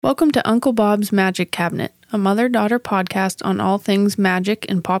Welcome to Uncle Bob's Magic Cabinet, a mother-daughter podcast on all things magic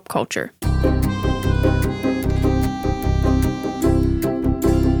and pop culture.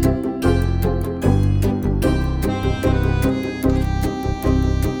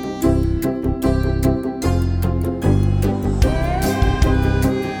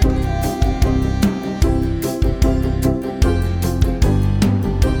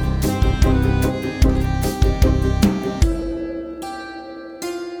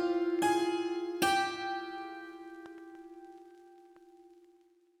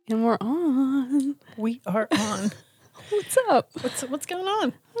 And we're on. We are on. What's up? What's going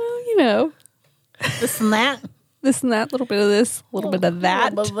on? Well, you know. This and that. This and that, little bit of this, a little bit of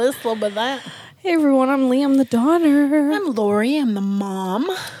that. A little bit of this, a little bit of that. Hey everyone, I'm Liam the daughter. I'm Lori, I'm the mom.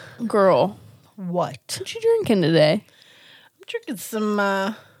 Girl. What? What you drinking today? I'm drinking some,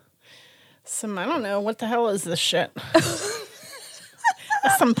 I don't know, what the hell is this shit?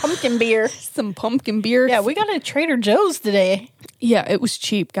 Some pumpkin beer. Some pumpkin beer. Yeah, we got it at Trader Joe's today. Yeah, it was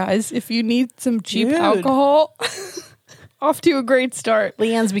cheap, guys. If you need some cheap alcohol, off to a great start.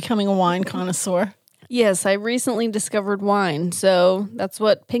 Leanne's becoming a wine connoisseur. Yes, I recently discovered wine, so that's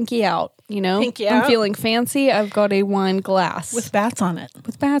what pinky out, you know? Pinky I'm out. feeling fancy. I've got a wine glass. With bats on it.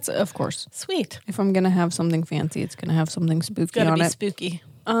 With bats, of course. Sweet. If I'm going to have something fancy, it's going to have something spooky Gotta on be it. spooky.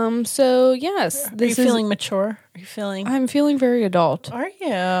 So yes. Are you feeling mature? Are you feeling... I'm feeling very adult. Are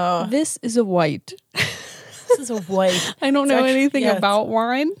you? This is a white. This is a white. I don't know anything about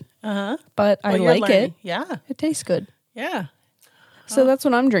wine, but I like it. Yeah. It tastes good. Yeah. So that's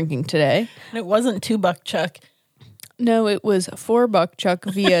what I'm drinking today. And it wasn't $2 Chuck. No, it was $4 Chuck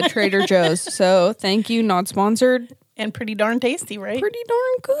via Trader Joe's. So thank you, not sponsored. And pretty darn tasty, right? Pretty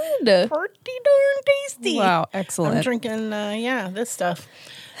darn good. Pretty darn tasty. Wow, excellent. I'm drinking, this stuff.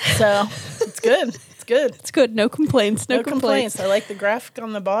 So it's good. It's good. It's good. No complaints. No complaints. I like the graphic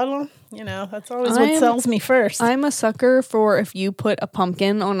on the bottle. You know, that's always what sells me first. I'm a sucker for if you put a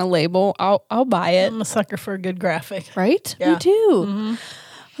pumpkin on a label, I'll buy it. I'm a sucker for a good graphic. Right? Yeah. Me too. Mm-hmm.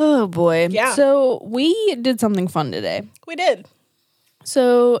 Oh boy. Yeah. So we did something fun today. We did.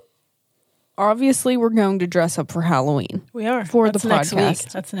 So obviously we're going to dress up for Halloween. We are. For That's the next podcast.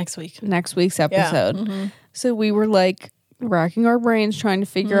 week. That's next week. Next week's episode. Yeah. Mm-hmm. So we were like racking our brains trying to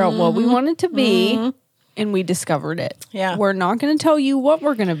figure out what we wanted to be. And we discovered it. Yeah. We're not going to tell you what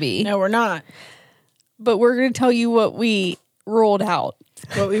we're going to be. No, we're not. But we're going to tell you what we rolled out.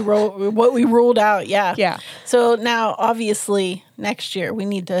 What we ruled out, yeah. Yeah. So now, obviously, next year we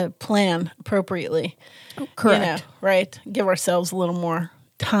need to plan appropriately. Correct. You know, right? Give ourselves a little more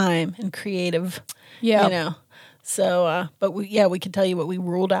time and creative. Yeah. You know. So, but we can tell you what we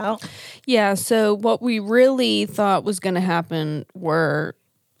ruled out. Yeah. So what we really thought was going to happen were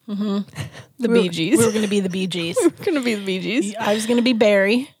the Bee Gees. We were going to be the Bee Gees. We were going to be the Bee Gees. I was going to be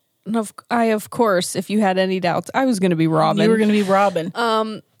Barry. And of course, if you had any doubts, I was going to be Robin. You were going to be Robin.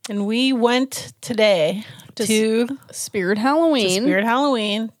 And we went today to Spirit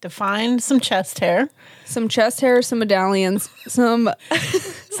Halloween. To find some chest hair. Some chest hair, some medallions, some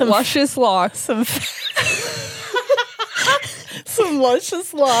luscious locks. Some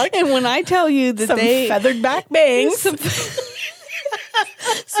luscious locks. And when I tell you that some feathered back bangs.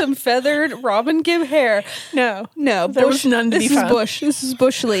 Some feathered Robin Gibb hair. No. There was none to be found. This is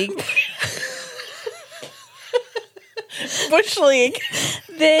Bush League. Bush League.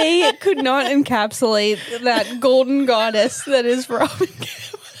 They could not encapsulate that golden goddess that is Robin Gibb.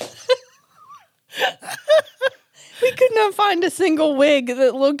 We could not find a single wig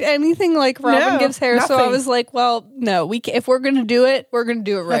that looked anything like Robin Gibb's hair. Nothing. So I was like, well, no, if we're going to do it, we're going to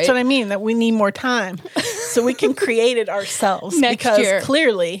do it right. That's what I mean, that we need more time so we can create it ourselves. Next because year.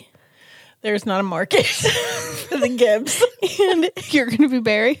 Clearly there's not a market for the Gibbs. And you're going to be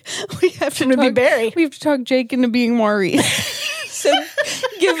Barry. We have to be Barry. We have to talk Jake into being Maurice. So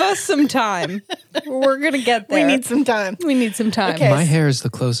give us some time. We're going to get there. We need some time. Okay. My hair is the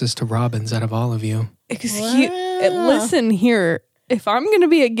closest to Robin's out of all of you. Listen here. If I'm going to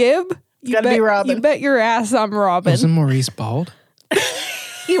be a Gibb, you gotta be Robin. You bet your ass I'm Robin. Wasn't Maurice bald?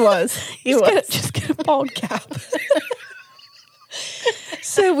 He was. Just get a bald cap.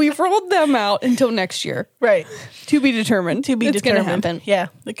 So we've rolled them out until next year. Right. To be determined. It's going to happen. Yeah.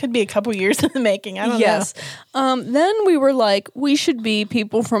 It could be a couple years in the making. I don't know. Then we were like, we should be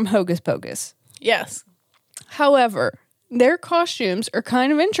people from Hocus Pocus. Yes. However, their costumes are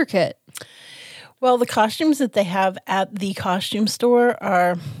kind of intricate. Well, the costumes that they have at the costume store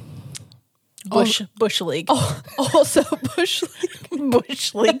are Bush League. Oh, also Bush League.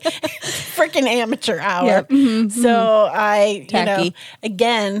 Bush League. Freaking amateur hour. Yep. Mm-hmm. So Tacky.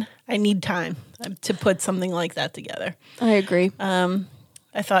 Again, I need time to put something like that together. I agree.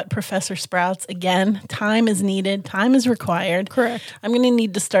 I thought Professor Sprouts, again, time is needed. Time is required. Correct. I'm going to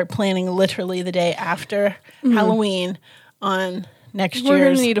need to start planning literally the day after Halloween on next We're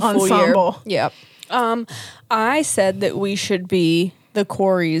year's gonna need a full ensemble. year. Yep. I said that we should be the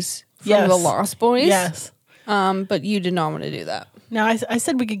Corys from Yes. the Lost Boys. Yes. But you did not want to do that. Now, I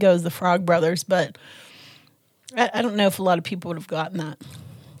said we could go as the Frog Brothers, but I don't know if a lot of people would have gotten that.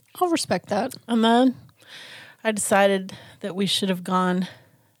 I'll respect that. And then I decided that we should have gone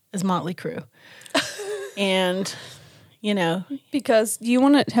as Motley Crue. And, you know. Because do you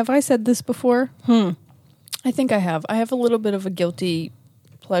want to, have I said this before? I think I have. I have a little bit of a guilty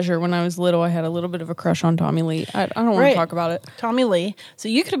pleasure. When I was little, I had a little bit of a crush on Tommy Lee. I don't want to talk about it. Tommy Lee. So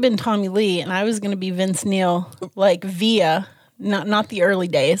you could have been Tommy Lee, and I was going to be Vince Neil, like via, not the early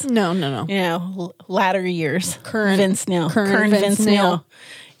days. No. You know, latter years. Current Vince Neil. current Vince Neil.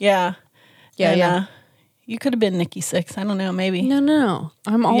 Yeah. Yeah, And, yeah. You could have been Nikki Sixx. I don't know, maybe. No.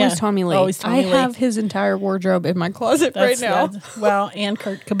 I'm always Yeah, Tommy Lee. always Tommy I Lee. have his entire wardrobe in my closet right now. Well, and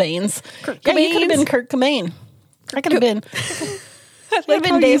Kurt Cobain's. Kurt Yeah, you could have Cobain's. been Kurt Cobain. I could have been. I like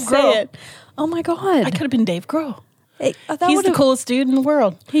how you say it. Oh my God. I could have been Dave Grohl. Hey, that He's the would've- coolest dude in the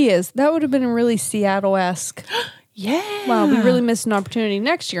world. He is. That would have been a really Seattle-esque. Yeah. Wow, we really missed an opportunity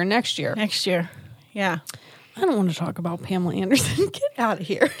next year. Next year. Yeah. I don't want to talk about Pamela Anderson. Get out of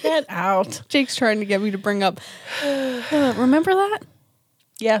here. Get out. Jake's trying to get me to bring up. Remember that?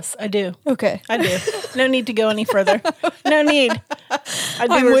 Yes, I do. Okay. I do. No need to go any further. No need. I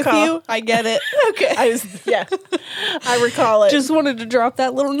do I'm recall. with you. I get it. Okay. I recall it. Just wanted to drop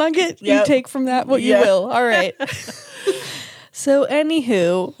that little nugget. You Yep. take from that what Yeah. you will. All right. So,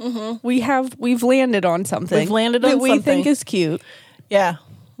 anywho, we've landed on something. We've landed on that we something. think is cute. yeah.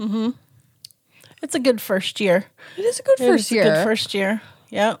 It's a good first year. It is a good first year. Good first year.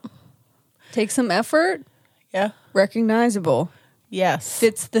 Yep. Take some effort. Yeah. Recognizable. Yes.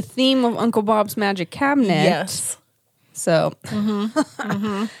 Fits the theme of Uncle Bob's Magic Cabinet. Yes. So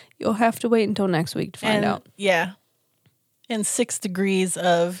you'll have to wait until next week to find out. Yeah. And 6 degrees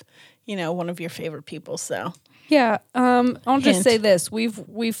of, one of your favorite people. So Yeah. I'll just Hint. say this: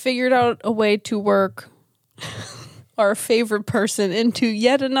 we've figured out a way to work our favorite person into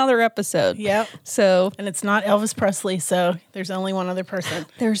yet another episode. yep. So And it's not Elvis Presley, so there's only one other person.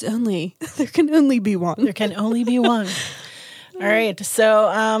 there can only be one. There can only be one. All right.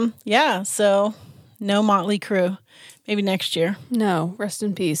 So so no Motley Crue. Maybe next year. No, rest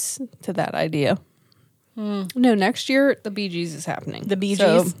in peace to that idea. No, next year the Bee Gees is happening. The Bee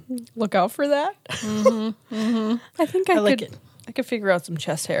So, Gees. look out for that. I think I like could. it. I could figure out some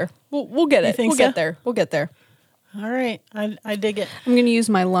chest hair. We'll get it. think We'll so? get there. We'll get there. All right. I dig it. I'm going to use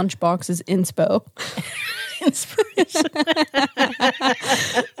my lunchbox as inspo. Inspiration.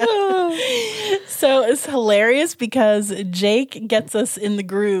 So it's hilarious because Jake gets us in the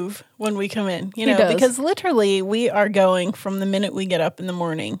groove when we come in, does. because literally we are going from the minute we get up in the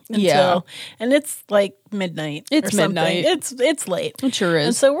morning until, Yeah. and it's like midnight. It's or something. midnight. It's late. It sure And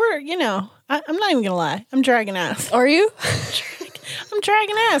is. so we're, I'm not even gonna lie. I'm dragging ass. Are you? I'm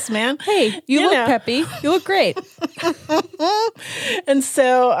dragging ass, man. Hey, you look know. peppy. You look great. And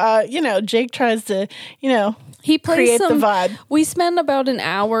so, Jake tries to, He plays create some, the vibe. We spend about an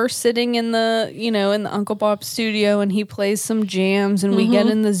hour sitting in the, in the Uncle Bob studio, and he plays some jams, and we get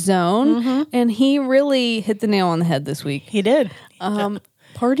in the zone. And he really hit the nail on the head this week. He did.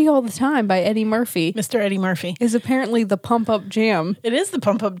 Party All the Time by Eddie Murphy Mr. Eddie Murphy. is apparently the pump up jam. It is the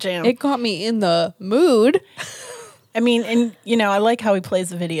pump up jam. It got me in the mood. I mean, and I like how he plays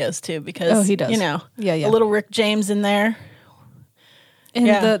the videos too, because Oh, he does. Yeah. Yeah. A little Rick James in there, And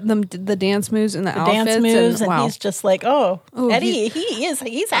Yeah. the dance moves and the outfits. dance moves, and wow. he's just like, Oh, Eddie,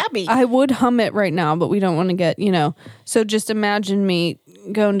 he's happy. I would hum it right now, but we don't want to get, So just imagine me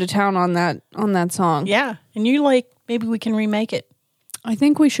going to town on that song. Yeah, and you like, maybe we can remake it. I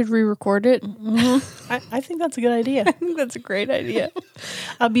think we should re-record it. I think that's a good idea. I think that's a great idea.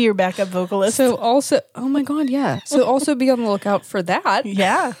 I'll be your backup vocalist. So also, oh my God, yeah. So also be on the lookout for that.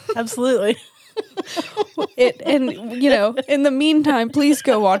 yeah, absolutely. And in the meantime, please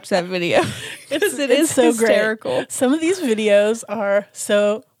go watch that video because it is so hysterical. great. Some of these videos are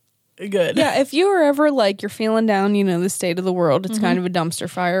so good. Yeah, if you are ever like you're feeling down, the state of the world, it's kind of a dumpster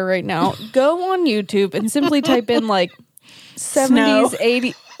fire right now. Go on YouTube and simply type in like 70s,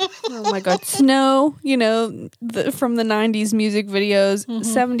 80s. Oh my God, snow, from the 90s music videos,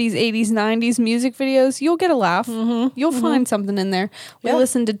 70s, 80s, 90s music videos. You'll get a laugh. You'll find something in there. We Yeah.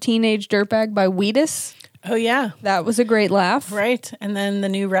 listened to Teenage Dirtbag by Wheatus. Oh yeah, That was a great laugh. right. And then the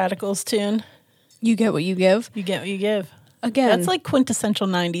new Radicals tune. You get what you give. You get what you give. Again, That's like quintessential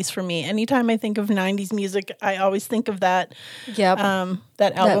 90s for me. Anytime I think of 90s music, I always think of that. Yep.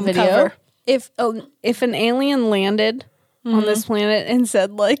 That album video. cover. If an alien landed on this planet and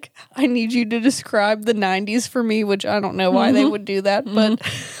said, like, I need you to describe the 90s for me, which I don't know why they would do that, but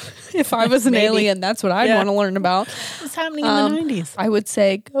if I was an alien, that's what I'd want to learn about. What's happening in the 90s? I would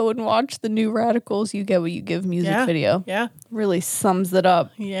say go and watch the New Radicals You Get What You Give music video. Yeah. Really sums it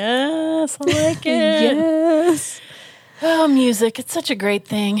up. Yes, I like it. Yes. Oh, music. It's such a great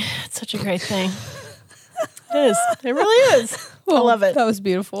thing. It's such a great thing. It is. It really is. I love it. That was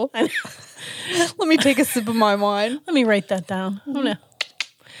beautiful. Let me take a sip of my wine. Let me write that down. Oh, no.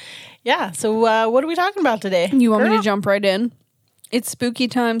 Yeah. So what are we talking about today? You want me to jump right in? It's spooky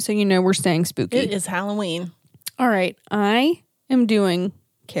time, so you know we're staying spooky. It is Halloween. All right. I am doing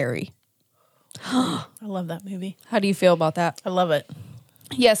Carrie. I love that movie. How do you feel about that? I love it.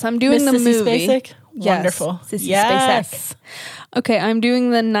 Yes, I'm doing the Miss Sissy movie. Spacek? Yes, Wonderful. Sissy Yes. Spacek. Okay, I'm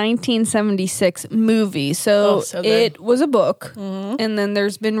doing the 1976 movie. So, so good. it was a book, and then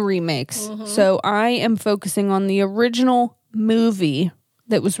there's been remakes. So I am focusing on the original movie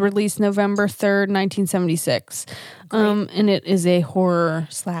that was released November 3rd, 1976. And it is a horror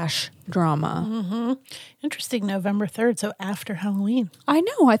 / drama. Interesting. November 3rd. So after Halloween. I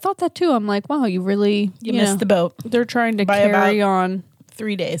know. I thought that too. I'm like, wow, you really You missed the boat They're trying to by carry about on.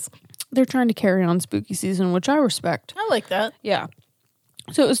 3 days. They're trying to carry on spooky season, which I respect. I like that. Yeah.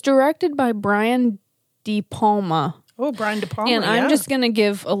 So it was directed by Brian De Palma. Oh, Brian De Palma. And I'm just going to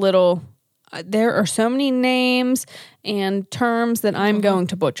give a little. There are so many names and terms that I'm going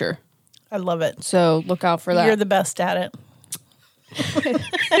to butcher. I love it. So look out for that. You're the best at it.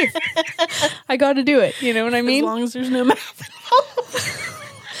 I got to do it. You know what I mean? As long as there's no math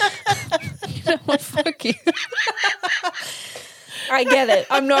involved. You know what? Fuck you. I get it.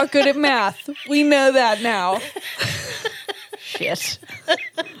 I'm not good at math. We know that now. Shit.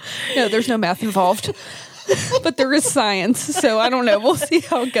 No, there's no math involved. But there is science, so I don't know. We'll see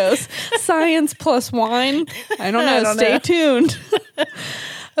how it goes. Science plus wine. I don't know. Stay tuned.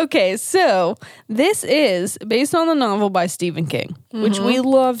 Okay, so this is based on the novel by Stephen King, which we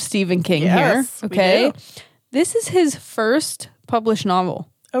love Stephen King Yes, here. Okay. we do. This is his first published novel.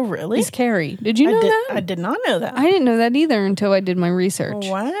 Oh, really? He's Carrie. Did you know that? I did not know that. I didn't know that either until I did my research.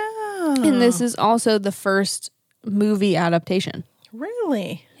 Wow. And this is also the first movie adaptation.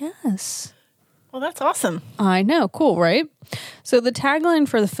 Really? Yes. Well, that's awesome. I know. Cool, right? So the tagline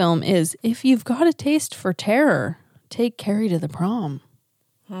for the film is, if you've got a taste for terror, take Carrie to the prom.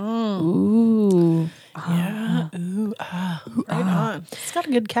 Ooh. Yeah. Ooh, right on. It's got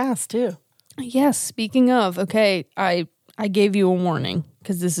a good cast, too. Yes. Speaking of, okay, I gave you a warning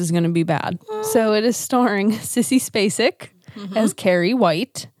because this is going to be bad. So it is starring Sissy Spacek as Carrie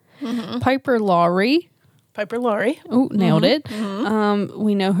White, Piper Laurie. Piper Laurie. Oh, nailed it.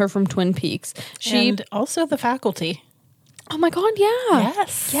 We know her from Twin Peaks. And also The Faculty. Oh my God, yeah.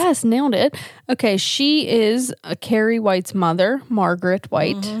 Yes, nailed it. Okay, she is Carrie White's mother, Margaret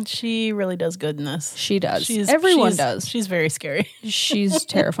White. She really does good in this. She does. Everyone does. She's very scary. She's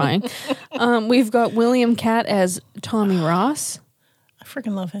terrifying. We've got William Catt as Tommy Ross. I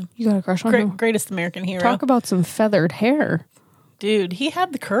freaking love him. You got a crush on him? Greatest American hero. Talk about some feathered hair. Dude, he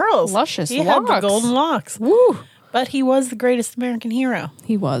had the curls. Luscious He had the locks. golden locks. Woo! But he was the greatest American hero.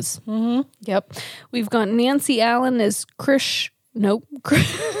 He was. Yep. We've got Nancy Allen as Chris. Nope.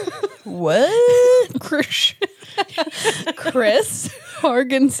 What? Chris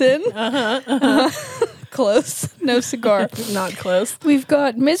Hargensen. Close. No cigar. Not close. We've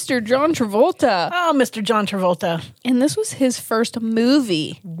got Mr. John Travolta. Oh, Mr. John Travolta. And this was his first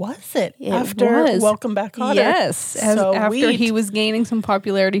movie. Was it? It after was. Welcome Back, Kotter. Yes. After he was gaining some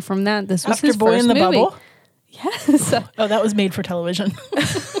popularity from that. This was After his Boy first in the movie. Bubble. Yes. Oh, that was made for television.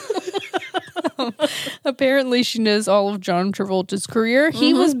 Apparently she knows all of John Travolta's career.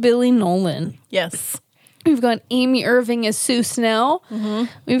 He was Billy Nolan. Yes. We've got Amy Irving as Sue Snell.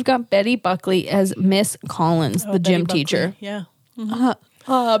 We've got Betty Buckley as Miss Collins, the gym Betty teacher. Buckley. Yeah. Betty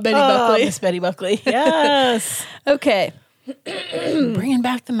Oh, Buckley. Miss Betty Buckley. Yes. Okay. Bringing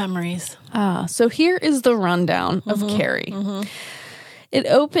back the memories. So here is the rundown of Carrie. It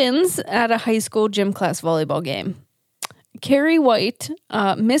opens at a high school gym class volleyball game. Carrie White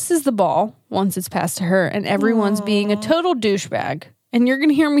misses the ball once it's passed to her, and everyone's being a total douchebag. And you're going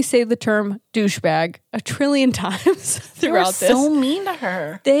to hear me say the term douchebag a trillion times throughout this. So mean to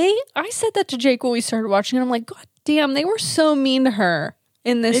her. I said that to Jake when we started watching, and I'm like, God damn, they were so mean to her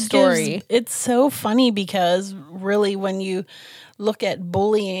in this story. It's so funny because really when you look at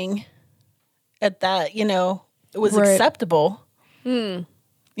bullying at that, it was acceptable. You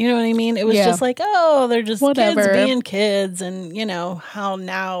You know what I mean? It was Yeah. just like, oh, they're just Whatever. kids being kids, and how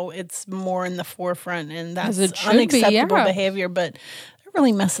now it's more in the forefront, and that's it should be, unacceptable yeah. behavior, but it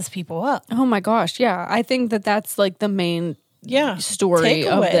really messes people up. Oh my gosh, yeah. I think that's like the main story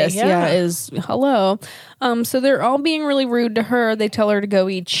of Takeaway, this. Is hello. So they're all being really rude to her. They tell her to go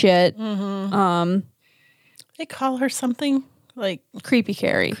eat shit. They call her something like Creepy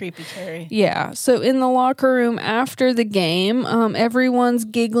Carrie. Creepy Carrie. Yeah. So in the locker room after the game, everyone's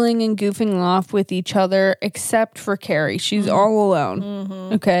giggling and goofing off with each other except for Carrie. She's all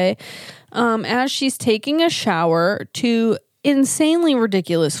alone. Okay. As she's taking a shower to insanely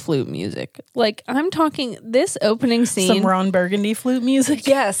ridiculous flute music. Like, I'm talking this opening scene. Some Ron Burgundy flute music.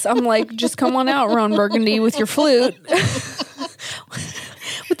 Yes. I'm like, just come on out, Ron Burgundy, with your flute.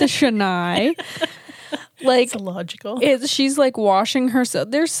 With the Shania. Like, it's illogical. She's like washing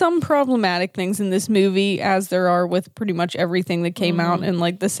herself. There's some problematic things in this movie, as there are with pretty much everything that came out in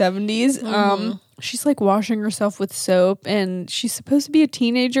like the 70s. She's like washing herself with soap, and she's supposed to be a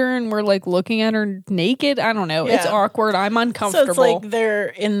teenager, and we're like looking at her naked. I don't know. Yeah. It's awkward. I'm uncomfortable. So it's like they're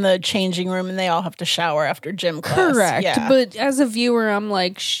in the changing room and they all have to shower after gym class. Correct. Yeah. But as a viewer, I'm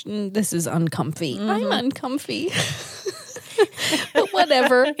like, this is uncomfy. I'm uncomfy. But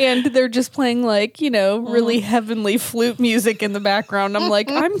whatever. And they're just playing like, really heavenly flute music in the background. I'm like,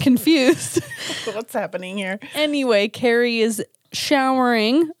 I'm confused. What's happening here? Anyway, Carrie is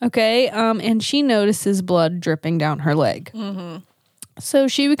showering, okay? And she notices blood dripping down her leg. So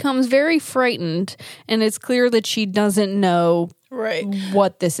she becomes very frightened, and it's clear that she doesn't know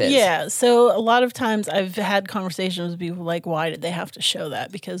what this is. Yeah. So a lot of times I've had conversations with people like, why did they have to show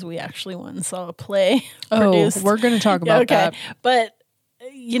that? Because we actually went and saw a play produced. We're going to talk about that. But,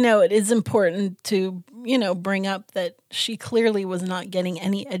 it is important to, bring up that she clearly was not getting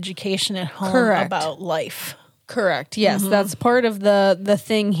any education at home about life. Correct. Yes, that's part of the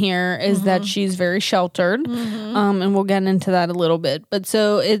thing here is that she's very sheltered, and we'll get into that a little bit. But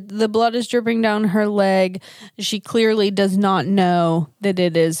so the blood is dripping down her leg. She clearly does not know that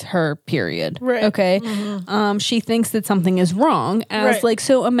it is her period. Right. Okay. She thinks that something is wrong.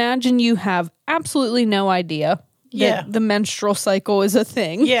 So imagine you have absolutely no idea that the menstrual cycle is a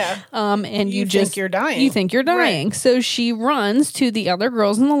thing. Yeah. And you think you're dying. You think you're dying. Right. So she runs to the other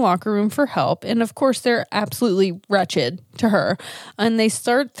girls in the locker room for help. And of course, they're absolutely wretched to her. And they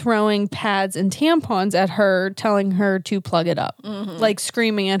start throwing pads and tampons at her, telling her to plug it up. Like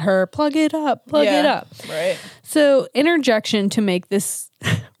screaming at her, plug it up, plug it up. Right. So interjection to make this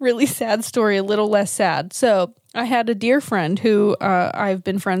really sad story a little less sad. So I had a dear friend who I've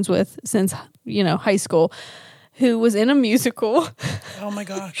been friends with since, high school, who was in a musical. Oh my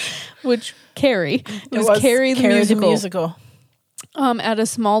gosh. Which Carrie. It was Carrie the musical. At a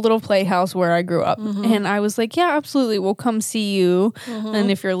small little playhouse where I grew up. And I was like, yeah, absolutely. We'll come see you. And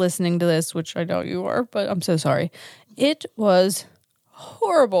if you're listening to this, which I know you are, but I'm so sorry. It was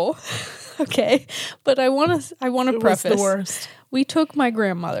horrible. Okay. But I want to preface. Was the worst. We took my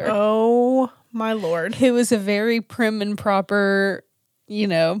grandmother. Oh my Lord. Who was a very prim and proper,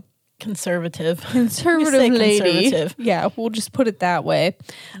 conservative lady. conservative. Yeah, we'll just put it that way.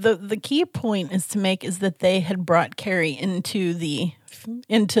 The key point is that they had brought Carrie into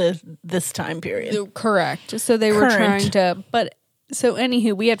this time period. Correct. So they were trying to,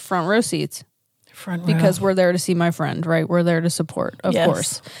 anywho, we had front row seats. Because we're there to see my friend, right? We're there to support, of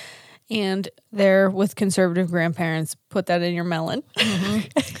course. And there with conservative grandparents, put that in your melon.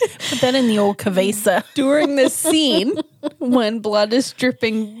 Put that in the old cabeza. During this scene, when blood is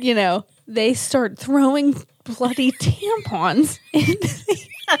dripping, they start throwing bloody tampons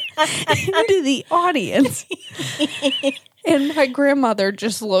into the audience. And my grandmother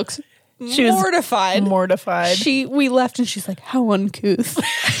just looks mortified. We left and she's like, how uncouth.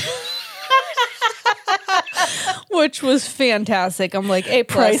 Which was fantastic. I'm like, A+.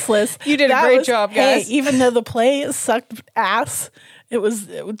 Priceless. You did a great job, guys. Hey, even though the play sucked ass, it was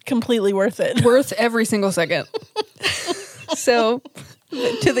completely worth it. Worth every single second. So,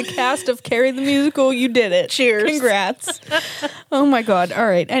 to the cast of Carrie the Musical, you did it. Cheers. Congrats. Oh my God. All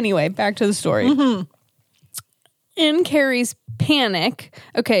right. Anyway, back to the story. In Carrie's panic,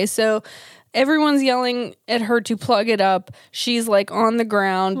 okay, so everyone's yelling at her to plug it up. She's like on the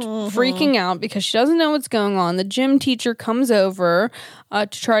ground, freaking out because she doesn't know what's going on. The gym teacher comes over to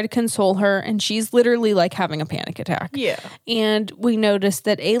try to console her, and she's literally like having a panic attack. Yeah. And we notice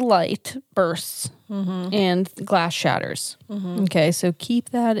that a light bursts and the glass shatters. Okay, so keep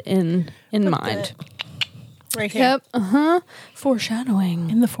that in mind. Right here. Yep. Foreshadowing.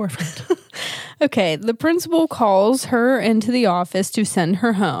 In the forefront. Okay, the principal calls her into the office to send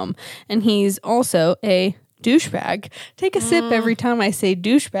her home, and he's also a douchebag. Take a sip every time I say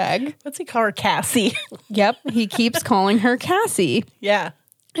douchebag. What's he call her? Cassie. Yep. He keeps calling her Cassie. Yeah.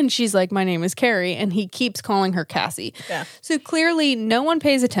 And she's like, my name is Carrie. And he keeps calling her Cassie. Yeah. So clearly no one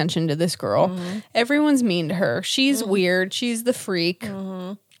pays attention to this girl. Everyone's mean to her. She's weird. She's the freak.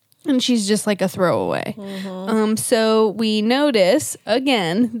 And she's just like a throwaway. So we notice,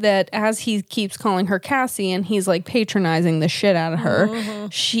 again, that as he keeps calling her Cassie and he's like patronizing the shit out of her,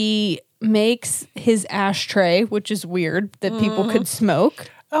 she makes his ashtray, which is weird that people could smoke.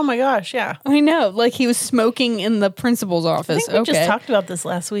 Oh my gosh, yeah. I know, like he was smoking in the principal's office. I think we just talked about this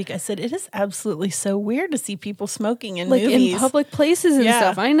last week. I said, it is absolutely so weird to see people smoking in like movies. in public places and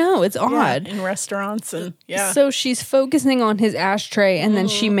stuff. I know, it's odd. In restaurants and So she's focusing on his ashtray and then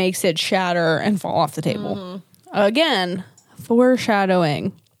she makes it shatter and fall off the table. Again,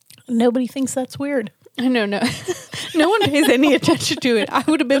 foreshadowing. Nobody thinks that's weird. I know, no. No one pays any attention to it. I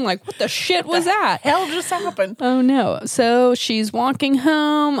would have been like, what the shit was that? Hell just happened. Oh, no. So she's walking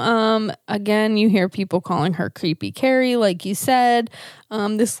home. Again, you hear people calling her Creepy Carrie, like you said.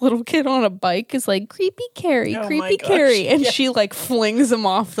 This little kid on a bike is like, Creepy Carrie, Creepy Carrie. And she like flings him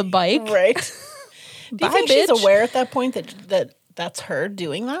off the bike. Right. Do you Bye, think bitch. she's aware at that point that that's her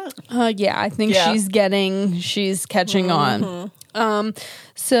doing that? Yeah, I think she's catching on.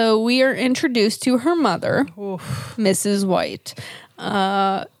 So we are introduced to her mother, Mrs. White.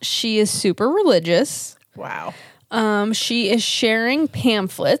 She is super religious. Wow. She is sharing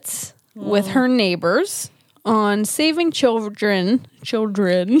pamphlets with her neighbors on saving children,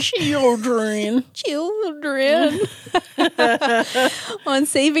 on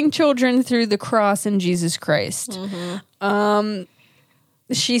saving children through the cross and Jesus Christ.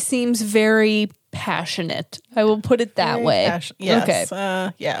 She seems very passionate. I will put it that way. Yes.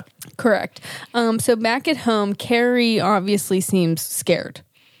 Okay. Yeah. Correct. So back at home, Carrie obviously seems scared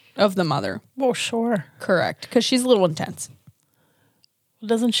of the mother. Well, sure. Correct. Because she's a little intense.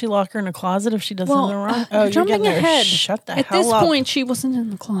 Doesn't she lock her in a closet if she does something wrong? Jumping ahead. Shut the At hell this up. point, she wasn't in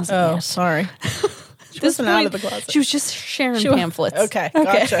the closet Oh, yet. sorry. She This wasn't out of the closet. She was just sharing pamphlets. Okay,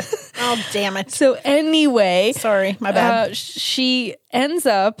 gotcha. Oh, damn it. So anyway, Sorry, my bad. she ends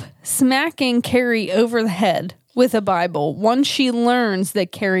up smacking Carrie over the head with a Bible once she learns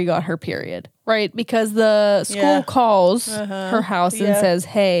that Carrie got her period, right? Because the school calls her house and says,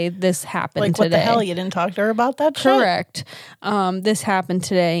 hey, this happened like, today. what the hell? You didn't talk to her about that shit? Correct. This happened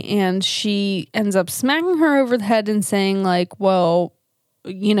today. And she ends up smacking her over the head and saying, like, well,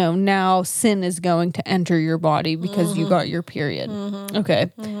 you know, now sin is going to enter your body because you got your period.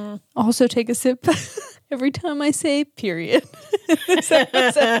 Okay. Also take a sip every time I say period.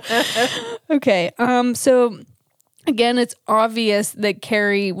 Okay. So again, it's obvious that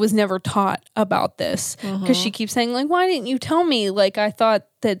Carrie was never taught about this because she keeps saying, like, why didn't you tell me? Like, I thought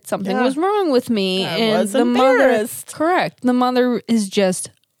that something was wrong with me. I was the embarrassed. mother, correct. The mother is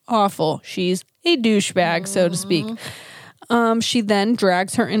just awful. She's a douchebag, so to speak. She then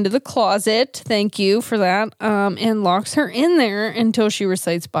drags her into the closet. Thank you for that. And locks her in there until she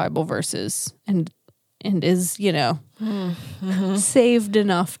recites Bible verses and is, you know, saved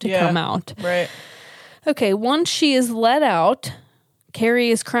enough to come out. Right. Okay, once she is let out, Carrie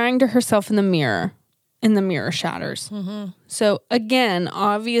is crying to herself in the mirror, and the mirror shatters. So again,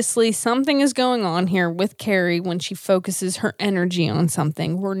 obviously something is going on here with Carrie when she focuses her energy on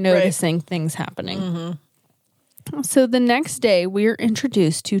something. We're noticing things happening. So the next day, we're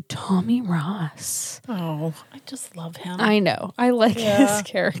introduced to Tommy Ross. Oh, I just love him. I know. I like his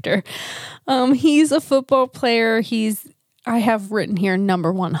character. He's a football player. I have written here,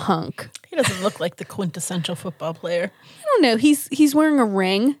 #1 hunk. He doesn't look like the quintessential football player. I don't know. He's wearing a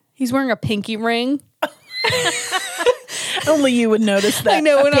ring. He's wearing a pinky ring. Only you would notice that. I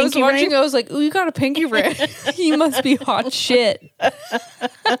know. When I was pinky watching, ring? I was like, "Ooh, you got a pinky ring. You must be hot shit."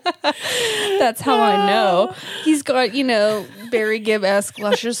 That's how I know. He's got, you know, Barry Gibb-esque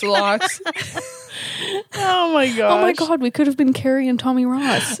luscious locks. Oh my god! Oh my god, we could have been Carrie and Tommy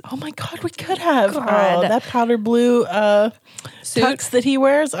Ross. Oh my god, we could have. God. Oh, that powder blue Suit tux that he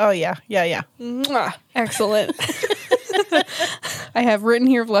wears. Oh yeah. Mwah. Excellent. I have written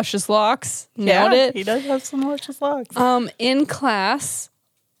here luscious locks. Nailed it. He does have some luscious locks. In class,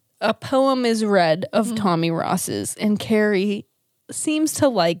 a poem is read of Tommy Ross's, and Carrie seems to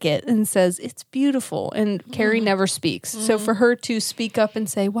like it and says it's beautiful, and Carrie never speaks. So for her to speak up and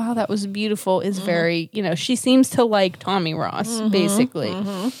say, wow, that was beautiful, is very, you know, she seems to like Tommy Ross, basically.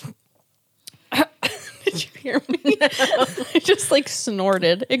 Did you hear me? I just like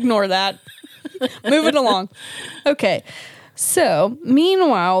snorted. Ignore that. Moving along. Okay. So,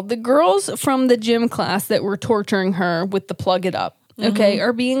 meanwhile, the girls from the gym class that were torturing her with the plug it up okay,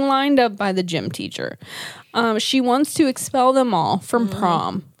 are being lined up by the gym teacher. She wants to expel them all from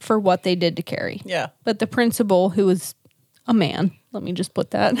prom for what they did to Carrie. Yeah. But the principal, who is a man, let me just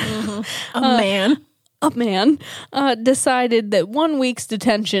put that. A man decided that 1 week's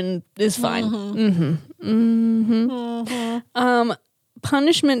detention is fine.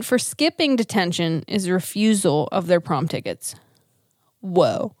 Punishment for skipping detention is refusal of their prom tickets.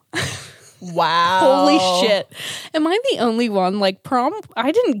 Whoa. Wow. Holy shit. Am I the only one? Like, prom?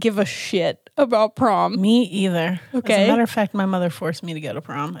 I didn't give a shit about prom. Me either. Okay. As a matter of fact, my mother forced me to go to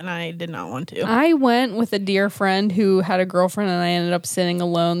prom, and I did not want to. I went with a dear friend who had a girlfriend, and I ended up sitting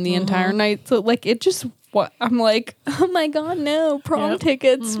alone the entire night. So, like, it just... I'm like, oh my God, no, prom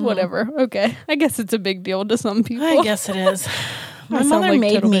tickets, whatever. Okay. I guess it's a big deal to some people. I guess it is. My mother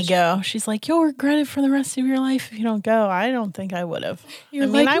made me go. She's like, you'll regret it for the rest of your life if you don't go. I don't think I would have.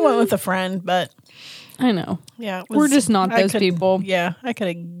 I went with a friend, but... I know. Yeah. We're just not those people. Yeah. I could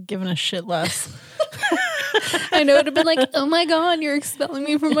have given a shit less. I know. It would have been like, oh my God, you're expelling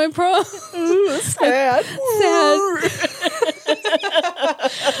me from my prom. Sad.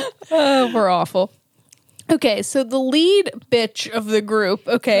 Oh, we're awful. Okay, so the lead bitch of the group,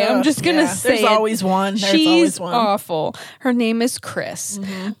 okay, I'm just going to say there's always one. She's awful. Her name is Chris.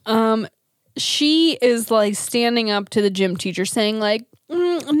 She is like standing up to the gym teacher saying like,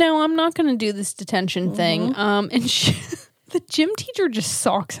 no, I'm not going to do this detention thing. And the gym teacher just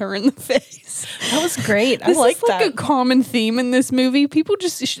socks her in the face. That was great. This is like a common theme in this movie. People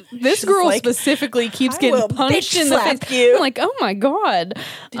just, this girl like, specifically keeps getting punched in the face. You. I'm like, oh my God.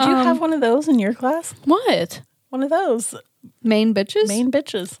 Did you have one of those in your class? What? One of those. Main bitches? Main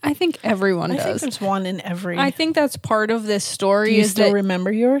bitches. I think everyone does. I think there's one in every. I think that's part of this story. Do you still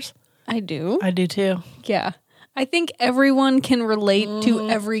remember yours? I do. I do too. Yeah. I think everyone can relate to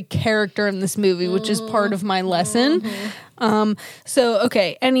every character in this movie, which is part of my lesson. So,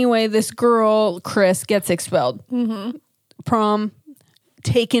 okay. Anyway, this girl, Chris, gets expelled. Prom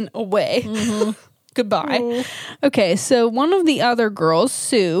taken away. Goodbye. Okay. So one of the other girls,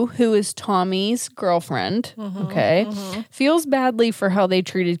 Sue, who is Tommy's girlfriend, feels badly for how they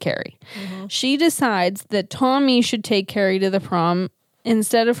treated Carrie. She decides that Tommy should take Carrie to the prom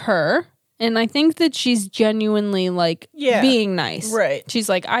instead of her. And I think that she's genuinely like being nice. Right. She's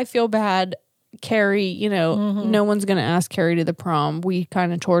like, I feel bad. Carrie, no one's going to ask Carrie to the prom. We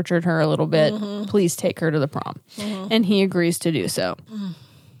kind of tortured her a little bit. Please take her to the prom. And he agrees to do so.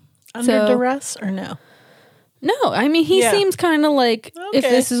 Under duress or no? No. I mean, he seems kind of like, if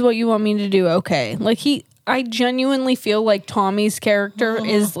this is what you want me to do, okay. Like I genuinely feel like Tommy's character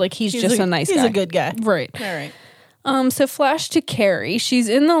is like, he's just a nice guy. He's a good guy. Right. All right. So flash to Carrie. She's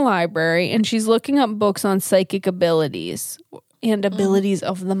in the library and she's looking up books on psychic abilities and abilities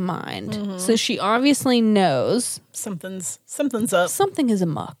of the mind. So she obviously knows something's up. Something is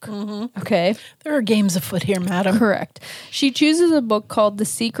amok. Okay. There are games afoot here, madam. Correct. She chooses a book called The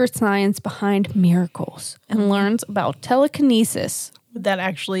Secret Science Behind Miracles and learns about telekinesis. Would that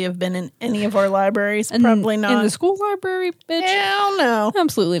actually have been in any of our libraries? Probably not. In the school library, bitch? Hell no.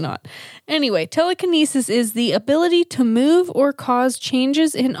 Absolutely not. Anyway, telekinesis is the ability to move or cause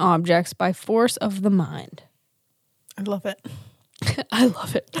changes in objects by force of the mind. I love it. I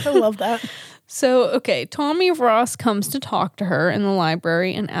love it. I love that. So, okay, Tommy Ross comes to talk to her in the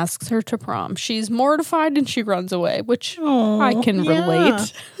library and asks her to prom. She's mortified and she runs away, which I can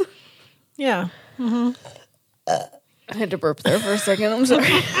relate. Yeah. I had to burp there for a second. I'm sorry.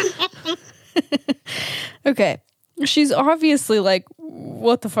 Okay. She's obviously like,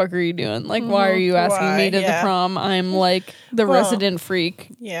 what the fuck are you doing? Like, why are you asking me to the prom? I'm like the resident freak.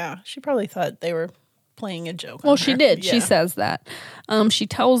 Yeah. She probably thought they were playing a joke. Well, she did. Yeah. She says that. She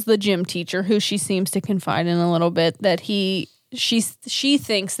tells the gym teacher, who she seems to confide in a little bit, that she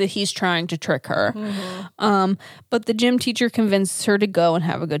thinks that he's trying to trick her. But the gym teacher convinces her to go and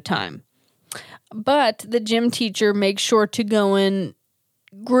have a good time. But the gym teacher makes sure to go and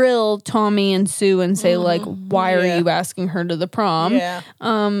grill Tommy and Sue and say, like, why are you asking her to the prom? Yeah.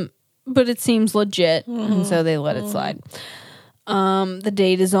 But it seems legit, and so they let it slide. The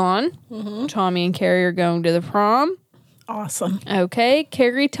date is on. Tommy and Carrie are going to the prom. Awesome. Okay.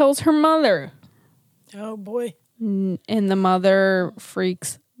 Carrie tells her mother. Oh, boy. And the mother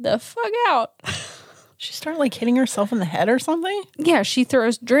freaks the fuck out. She started like hitting herself in the head or something? Yeah, she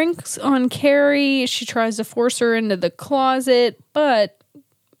throws drinks on Carrie. She tries to force her into the closet, but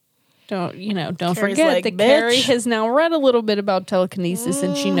don't forget that Carrie has now read a little bit about telekinesis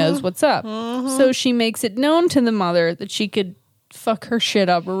and she knows what's up. So she makes it known to the mother that she could fuck her shit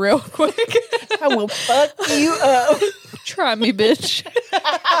up real quick. I will fuck you up. Try me, bitch.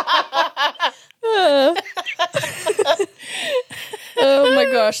 Oh my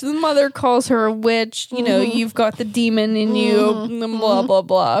gosh. The mother calls her a witch. You know, you've got the demon in you, blah, blah,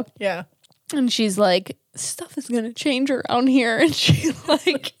 blah. Yeah. And she's like, stuff is going to change around here. And she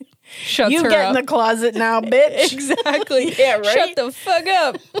like shuts You her get up. in the closet now, bitch. Exactly. Yeah, right? Shut the fuck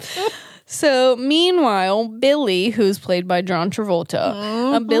up. So, meanwhile, Billy, who's played by John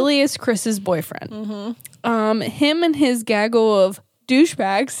Travolta, Billy is Chris's boyfriend. Him and his gaggle of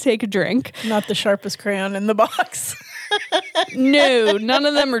douchebags take a drink. Not the sharpest crayon in the box. No, none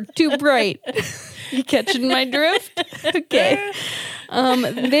of them are too bright. You catching my drift? Okay.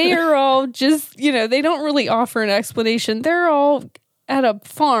 They are all just, you know, they don't really offer an explanation. They're all at a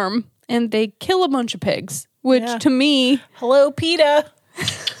farm and they kill a bunch of pigs, which to me... Hello, PETA.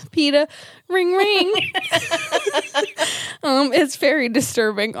 PETA, ring ring. It's very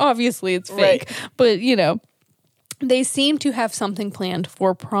disturbing. Obviously, it's fake, but you know, they seem to have something planned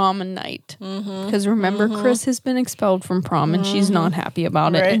for prom night. Because remember, Chris has been expelled from prom, and she's not happy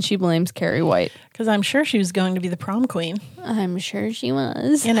about it, and she blames Carrie White. Because I'm sure she was going to be the prom queen. I'm sure she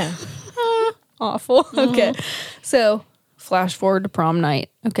was. You know, Awful. Okay, so flash forward to prom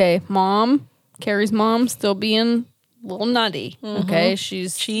night. Okay, Carrie's mom, still being a little nutty. Okay,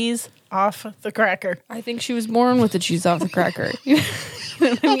 she's cheese off the cracker. I think she was born with the cheese off the cracker. You know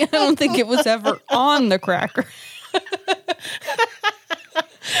what I mean? I don't think it was ever on the cracker.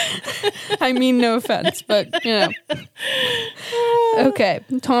 I mean, no offense, but you know. Okay,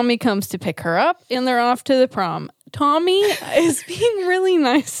 Tommy comes to pick her up, and they're off to the prom. Tommy is being really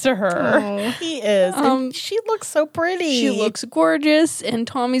nice to her. Oh, he is. And she looks so pretty. She looks gorgeous, and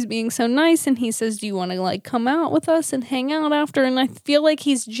Tommy's being so nice, and he says, do you want to like come out with us and hang out after? And I feel like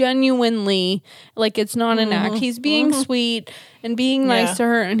he's genuinely, like it's not an act. He's being sweet and being nice to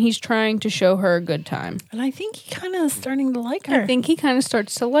her, and he's trying to show her a good time. And I think he kind of is starting to like her. I think he kind of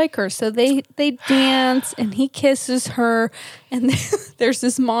starts to like her. So they dance, and he kisses her, and there's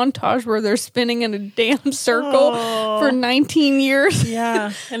this montage where they're spinning in a damn circle for 19 years.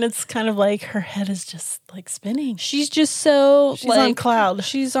 Yeah, and it's kind of like her head is just like spinning. She's just so She's on cloud.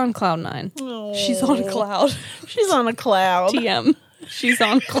 She's on cloud 9. Oh. She's on cloud. She's on a cloud. TM. She's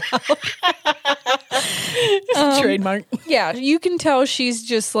on cloud. Trademark. Yeah, you can tell she's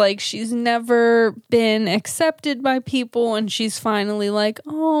just like, she's never been accepted by people, and she's finally like,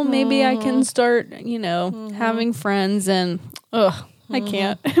 oh, maybe I can start, you know, having friends, and I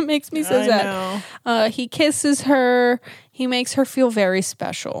can't. It makes me so sad. He kisses her. He makes her feel very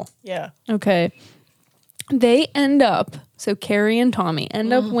special. Yeah. Okay. They end up, so Carrie and Tommy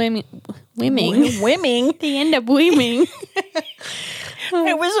end up wimming. Wimming? They end up wimming.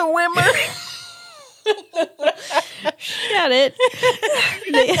 It was a wimmer. Shut it.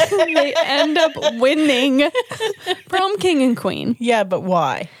 They end up winning Prom King and Queen. Yeah, but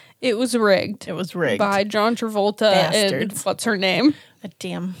why? It was rigged. It was rigged. By John Travolta and what's her name? The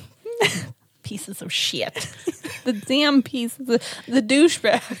damn pieces of shit. The damn piece, the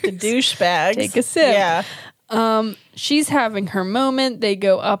douchebag. The douchebags. Take a sip. Yeah. She's having her moment. They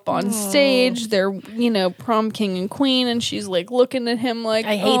go up on stage. They're, you know, prom king and queen, and she's like looking at him like,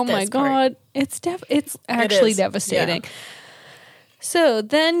 I hate oh this my part. God. It's actually devastating. Yeah. So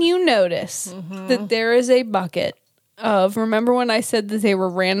then you notice that there is a bucket of, remember when I said that they were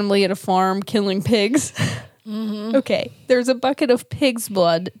randomly at a farm killing pigs? Okay. There's a bucket of pig's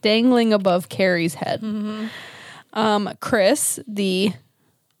blood dangling above Carrie's head. Chris, the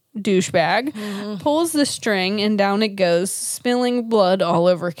douchebag, pulls the string, and down it goes, spilling blood all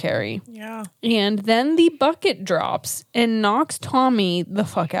over Carrie. Yeah. And then the bucket drops and knocks Tommy the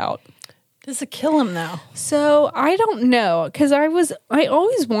fuck out. Does it kill him now? So I don't know, because I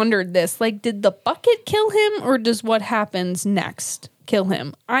always wondered this, like, did the bucket kill him, or does what happens next kill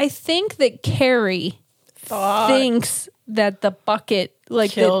him? I think that Carrie thinks that the bucket,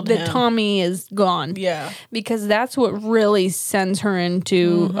 like, that Tommy is gone. Yeah. Because that's what really sends her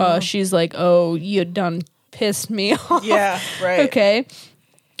into, she's like, oh, you done pissed me off. Yeah, right. Okay.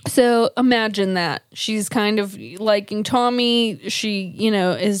 So imagine that. She's kind of liking Tommy. She, you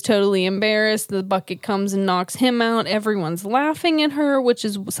know, is totally embarrassed. The bucket comes and knocks him out. Everyone's laughing at her, which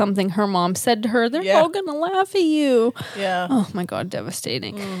is something her mom said to her. They're all going to laugh at you. Yeah. Oh my God,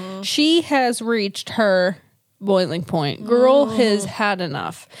 devastating. She has reached her boiling point. Girl has had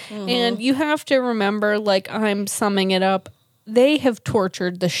enough. And you have to remember, like, I'm summing it up, they have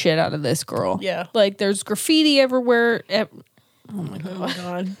tortured the shit out of this girl. Yeah. Like, there's graffiti everywhere. Oh my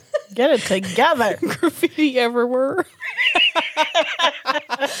God. Get it together. Graffiti everywhere.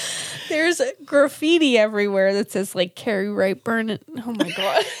 There's graffiti everywhere that says, like, Carrie Wright, burn it. Oh my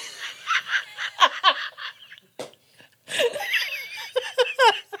God.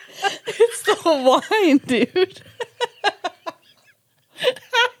 It's the wine, dude.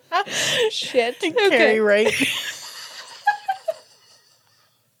 Shit. Carrie, right?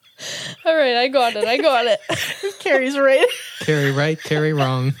 All right, I got it. Carrie's right. Carrie right, Carrie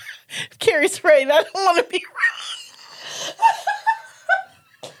wrong. Carrie's right. I don't want to be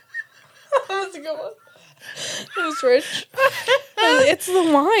wrong. That was a good one. That was rich. It's the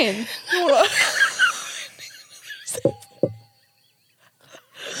wine. Hold on.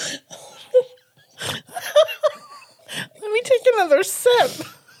 Let me take another sip.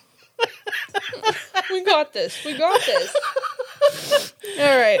 We got this.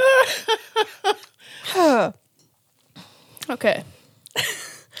 All right. Okay.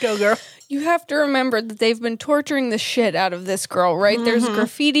 Go, girl. You have to remember that they've been torturing the shit out of this girl, right? Mm-hmm. There's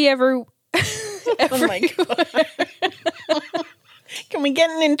graffiti everywhere. Oh my God. Can we get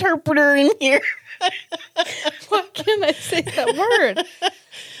an interpreter in here? Why can't I say that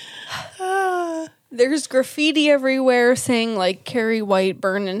word? There's graffiti everywhere saying like Carrie White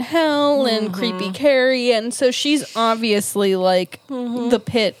burn in hell and creepy Carrie. And so she's obviously like the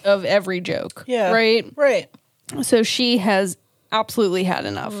pit of every joke. Yeah. Right. So she has absolutely had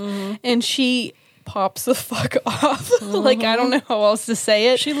enough. And she pops the fuck off. Like, I don't know how else to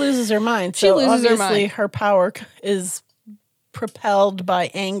say it. She loses her mind. So obviously her power is propelled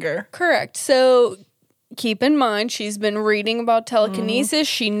by anger. Correct. So keep in mind, she's been reading about telekinesis.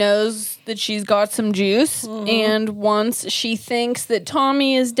 She knows that she's got some juice. And once she thinks that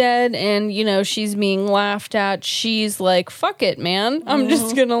Tommy is dead and, you know, she's being laughed at, she's like, fuck it, man. I'm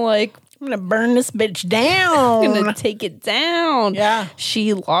just going to I'm going to burn this bitch down. I'm going to take it down. Yeah.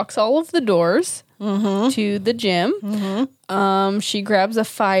 She locks all of the doors to the gym. She grabs a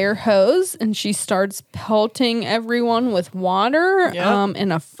fire hose and she starts pelting everyone with water. Yep.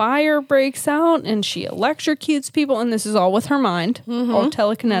 And a fire breaks out and she electrocutes people. And this is all with her mind, all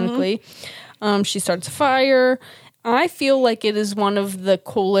telekinetically. She starts a fire. I feel like it is one of the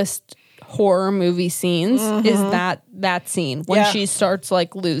coolest horror movie scenes is that scene when she starts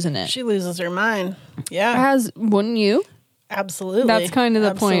like losing it. She loses her mind. Yeah. Wouldn't you? Absolutely. That's kind of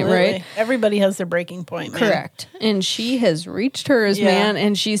the point, right? Everybody has their breaking point, man. Correct. And she has reached hers, man,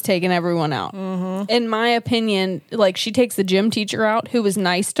 and she's taken everyone out. In my opinion, like she takes the gym teacher out who was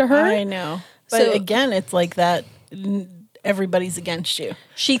nice to her. I know. But again, it's like that everybody's against you.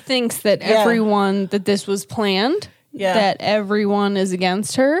 She thinks that everyone, that this was planned. Yeah. That everyone is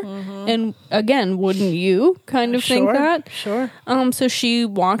against her. And again, wouldn't you kind of think that? Sure. So she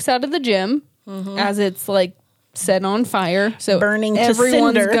walks out of the gym as it's like set on fire. So burning to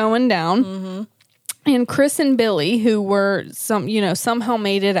everyone's cinder. going down. And Chris and Billy, who were somehow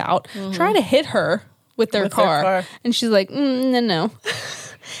made it out, try to hit her with their car. And she's like, no.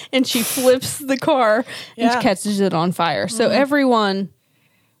 And she flips the car and she catches it on fire. So everyone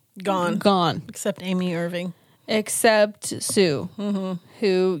gone. Except Amy Irving. Except Sue,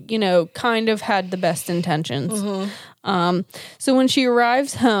 who, you know, kind of had the best intentions. So when she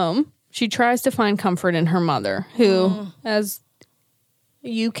arrives home, she tries to find comfort in her mother, who, as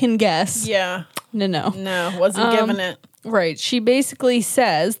you can guess. Yeah. No, wasn't given it. Right. She basically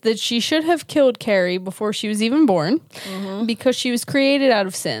says that she should have killed Carrie before she was even born because she was created out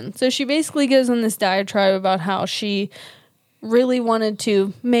of sin. So she basically goes on this diatribe about how she really wanted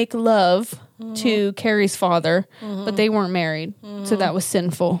to make love to Carrie's father, but they weren't married, so that was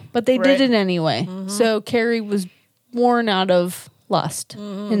sinful. But they did it anyway. So Carrie was born out of lust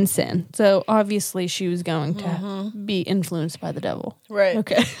and sin. So obviously she was going to be influenced by the devil. Right.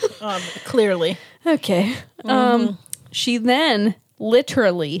 Okay. Clearly. Okay. She then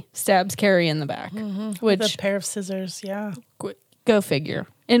literally stabs Carrie in the back, which with a pair of scissors. Yeah. Go figure.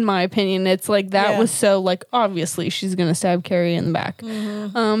 In my opinion, it's like that was so like obviously she's going to stab Carrie in the back.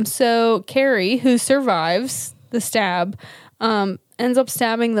 So Carrie, who survives the stab, ends up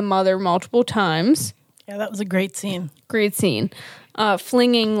stabbing the mother multiple times. Yeah, that was a great scene. Great scene.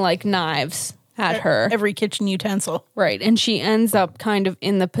 Flinging like knives at her. Every kitchen utensil. Right. And she ends up kind of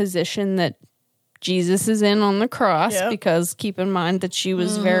in the position that Jesus is in on the cross because keep in mind that she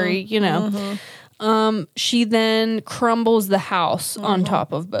was very, you know. She then crumbles the house on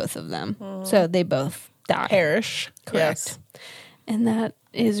top of both of them. So they both die. Perish. Correct. Yes. And that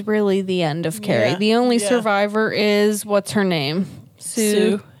is really the end of Carrie. The only survivor is, what's her name?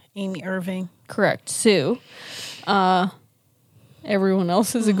 Sue. Amy Irving. Correct. Sue. Everyone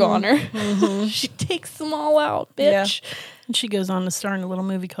else is a goner. She takes them all out, bitch. Yeah. And she goes on to star in a little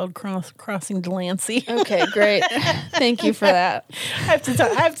movie called Crossing Delancey. Okay, great. Thank you for that. I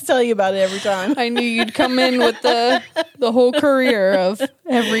have to tell you about it every time. I knew you'd come in with the whole career of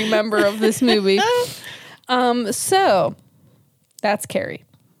every member of this movie. So that's Carrie.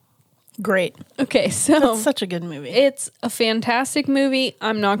 Great. Okay, so That's such a good movie. it's a fantastic movie.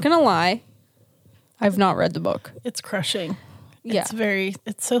 I'm not going to lie. I've not read the book. It's crushing. Yeah.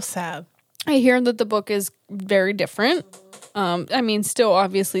 It's so sad. I hear that the book is very different. I mean, still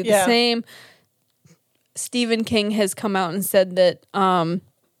obviously the same. Stephen King has come out and said that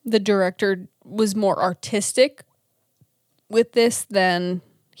the director was more artistic with this than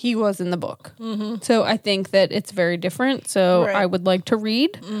he was in the book. Mm-hmm. So I think that it's very different. So I would like to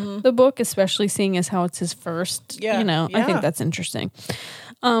read the book, especially seeing as how it's his first. Yeah. You know, I think that's interesting.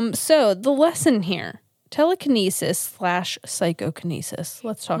 So the lesson here, telekinesis / psychokinesis.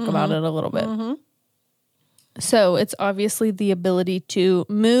 Let's talk about it a little bit. Mm-hmm. So it's obviously the ability to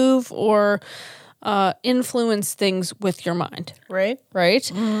move or influence things with your mind. Right?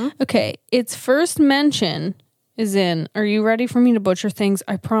 Mm-hmm. Okay. Its first mention is in, are you ready for me to butcher things?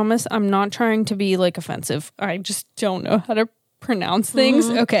 I promise I'm not trying to be like offensive. I just don't know how to pronounce things.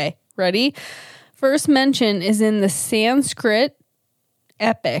 Mm-hmm. Okay. Ready? First mention is in the Sanskrit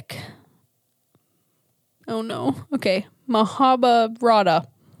epic. Oh no. Okay. Mahabharata.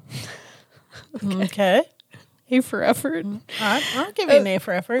 Okay. A for effort. I'll give you an A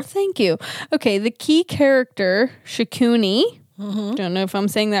for effort. Thank you. Okay, the key character, Shakuni, don't know if I'm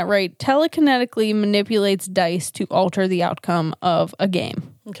saying that right, telekinetically manipulates dice to alter the outcome of a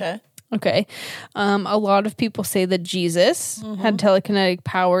game. Okay. A lot of people say that Jesus had telekinetic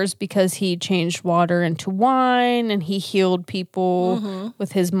powers because he changed water into wine and he healed people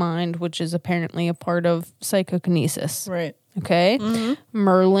with his mind, which is apparently a part of psychokinesis. Right. Okay.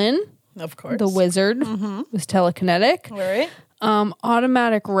 Merlin, of course, the wizard, was telekinetic. Right.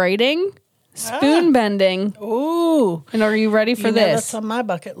 Automatic writing, spoon bending. Ooh. And are you ready for this? That's on my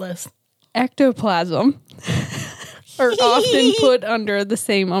bucket list. Ectoplasm. Are often put under the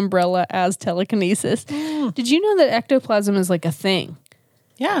same umbrella as telekinesis. Did you know that ectoplasm is like a thing?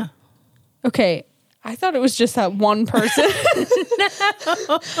 Yeah. Okay. I thought it was just that one person.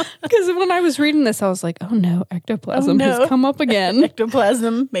 Because when I was reading this, I was like, oh no, ectoplasm has come up again.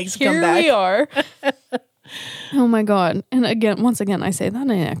 Ectoplasm makes a comeback. Here we are. Oh my God. And once again, I say that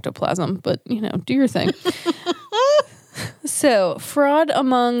ain't ectoplasm, but do your thing. So, fraud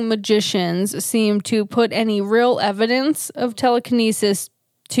among magicians seem to put any real evidence of telekinesis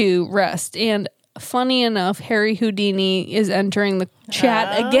to rest. And funny enough, Harry Houdini is entering the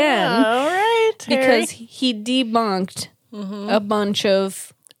chat again. All right, because he debunked a bunch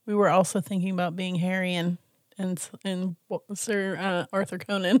of... We were also thinking about being Harry and Sir Arthur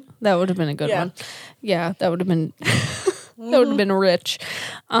Conan. That would have been a good one. Yeah, that would have been... That would have been rich.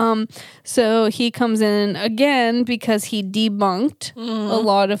 So he comes in again because he debunked a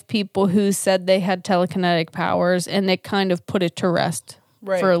lot of people who said they had telekinetic powers, and it kind of put it to rest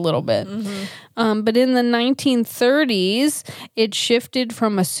for a little bit. But in the 1930s, it shifted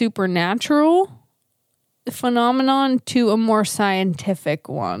from a supernatural phenomenon to a more scientific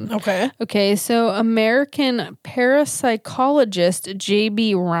one. Okay, so American parapsychologist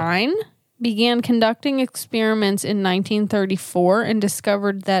J.B. Rhine began conducting experiments in 1934 and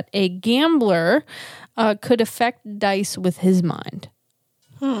discovered that a gambler could affect dice with his mind.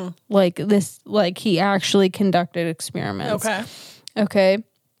 Like he actually conducted experiments. Okay.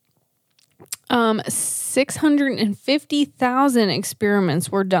 650,000 experiments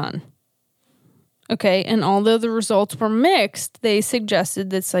were done. Okay, and although the results were mixed, they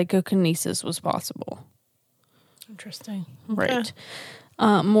suggested that psychokinesis was possible. Interesting. Right.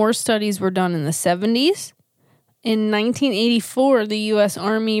 More studies were done in the 70s. In 1984, the U.S.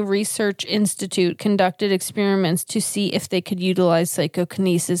 Army Research Institute conducted experiments to see if they could utilize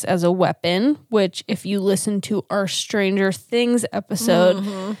psychokinesis as a weapon, which, if you listen to our Stranger Things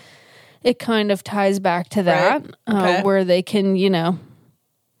episode, it kind of ties back to that, where they can, use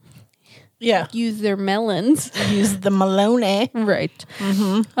their melons. Use the Maloney. Right.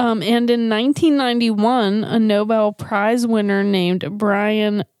 And in 1991, a Nobel Prize winner named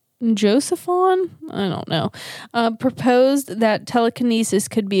Brian Josephson, I don't know, proposed that telekinesis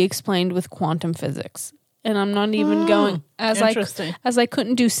could be explained with quantum physics. And I'm not even going, as I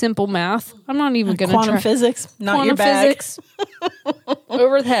couldn't do simple math, I'm not even going to try. Quantum physics, not quantum your bag. Physics,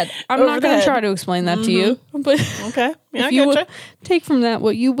 over the head. I'm not going to try to explain that to you. But if you take from that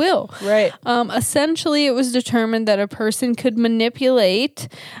what you will. Right. Essentially, it was determined that a person could manipulate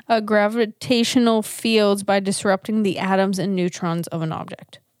gravitational fields by disrupting the atoms and neutrons of an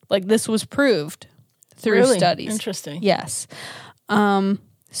object. Like, this was proved through studies. Interesting. Yes.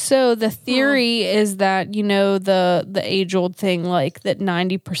 So the theory is that, the age-old thing, like that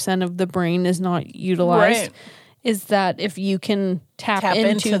 90% of the brain is not utilized. is that if you can tap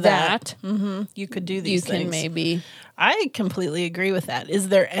into that, you could do these things. You can maybe. I completely agree with that. Is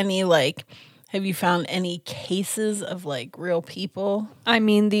there any, have you found any cases of, real people? I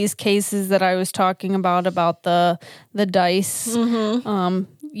mean, these cases that I was talking about the dice.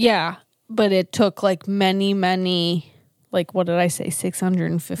 Yeah, but it took, many, what did I say?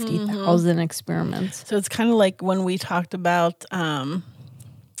 650,000 experiments. So it's kind of like when we talked about,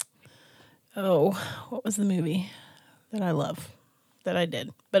 what was the movie that I love that I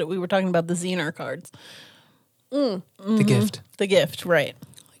did? But we were talking about the Xenar cards. The Gift. The Gift, right.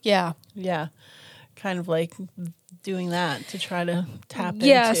 Yeah. Yeah. Kind of like doing that to try to tap into.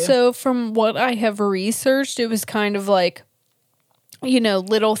 Yeah, so from what I have researched, it was kind of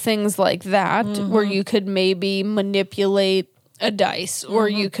little things like that where you could maybe manipulate a dice or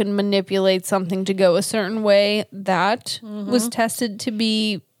you could manipulate something to go a certain way. That was tested to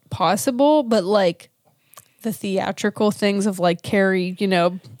be possible, but the theatrical things of Carrie,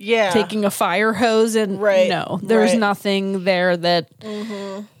 taking a fire hose and no, there's nothing there that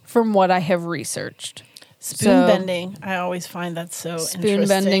from what I have researched. Spoon bending. I always find that so interesting. Spoon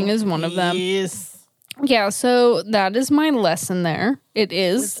bending is one of them. Yes. Yeah, so that is my lesson there. It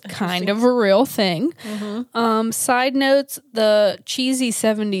is kind of a real thing. Side notes, the cheesy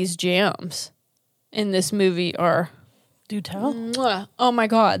 70s jams in this movie are... Do tell. Oh my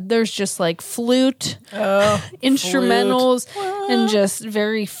God. There's just flute, instrumentals, and just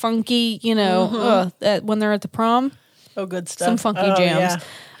very funky, when they're at the prom. Oh, good stuff. Some funky jams. Yeah.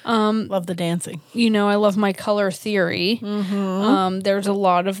 Love the dancing. I love my color theory. There's a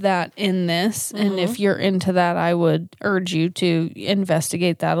lot of that in this. And if you're into that, I would urge you to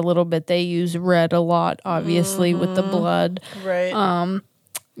investigate that a little bit. They use red a lot, obviously, with the blood. Right.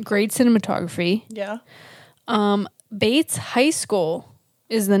 Great cinematography. Yeah. Bates High School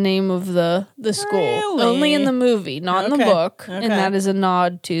is the name of the school. Really? Only in the movie, not in the book. Okay. And that is a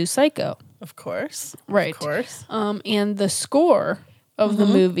nod to Psycho. Of course. Right. Of course. And the score of the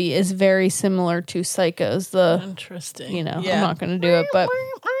movie is very similar to Psycho's. Interesting. I'm not going to do it, but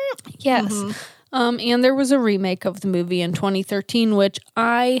yes. And there was a remake of the movie in 2013, which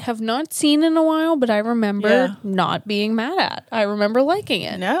I have not seen in a while, but I remember not being mad at. I remember liking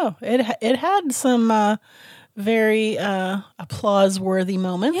it. No, it had some very applause-worthy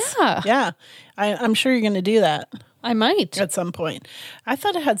moments. Yeah. Yeah. I'm sure you're going to do that. I might. At some point. I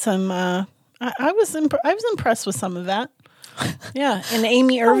thought it had some... I was impressed with some of that. Yeah. And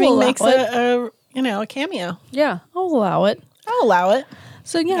Amy Irving makes a cameo. Yeah, I'll allow it. I'll allow it.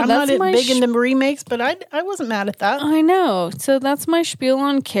 So yeah, I'm that's not my big into remakes, but I wasn't mad at that. I know. So that's my spiel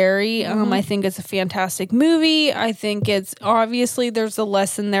on Carrie. I think it's a fantastic movie. I think it's obviously there's a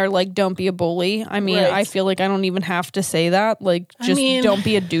lesson there, don't be a bully. I mean, I feel like I don't even have to say that. Don't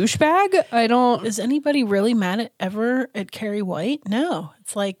be a douchebag. I don't. Is anybody really mad at Carrie White? No.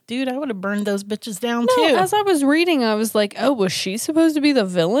 It's dude, I would have burned those bitches down too. As I was reading, I was like, oh, was she supposed to be the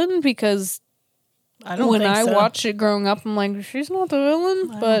villain? Because when I watched it growing up, I'm like, she's not the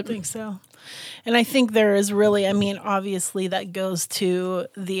villain. I don't think so. And I think there is really, obviously that goes to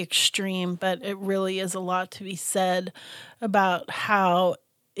the extreme, but it really is a lot to be said about how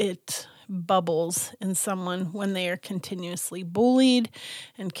it bubbles in someone when they are continuously bullied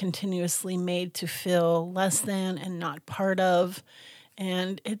and continuously made to feel less than and not part of.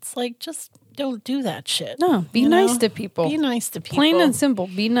 And it's just don't do that shit. No, be nice to people. Be nice to people. Plain and simple.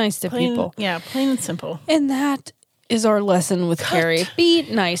 Be nice to people. Yeah, plain and simple. And that is our lesson with Carrie. Be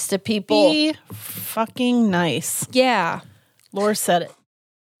nice to people. Be fucking nice. Yeah. Laura said it.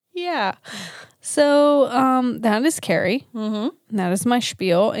 Yeah. So that is Carrie. Mm-hmm. That is my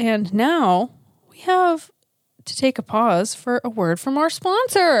spiel. And now we have to take a pause for a word from our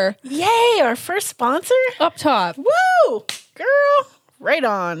sponsor. Yay, our first sponsor? Up top. Woo! Girl, right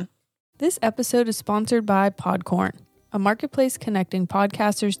on. This episode is sponsored by Podcorn, a marketplace connecting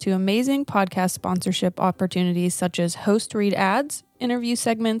podcasters to amazing podcast sponsorship opportunities such as host read ads, interview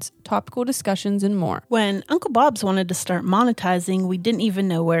segments, topical discussions, and more. When Uncle Bob's wanted to start monetizing, we didn't even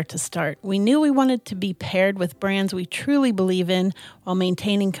know where to start. We knew we wanted to be paired with brands we truly believe in while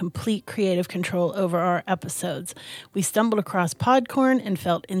maintaining complete creative control over our episodes. We stumbled across Podcorn and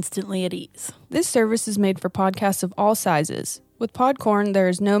felt instantly at ease. This service is made for podcasts of all sizes. With Podcorn, there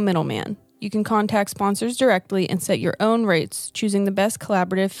is no middleman. You can contact sponsors directly and set your own rates, choosing the best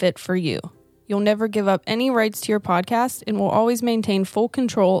collaborative fit for you. You'll never give up any rights to your podcast and will always maintain full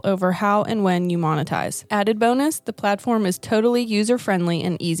control over how and when you monetize. Added bonus, the platform is totally user-friendly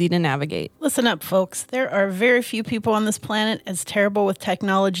and easy to navigate. Listen up, folks. There are very few people on this planet as terrible with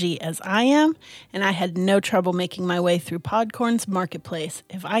technology as I am, and I had no trouble making my way through Podcorn's marketplace.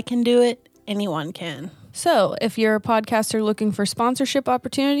 If I can do it, anyone can. So, if you're a podcaster looking for sponsorship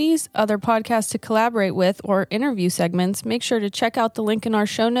opportunities, other podcasts to collaborate with, or interview segments, make sure to check out the link in our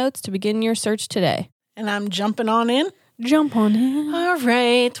show notes to begin your search today. And I'm jumping on in. Jump on in. All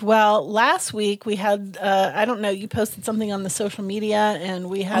right. Well, last week we had, I don't know, you posted something on the social media, and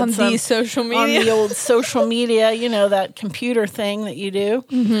we had On the social media? On the old social media, you know, that computer thing that you do.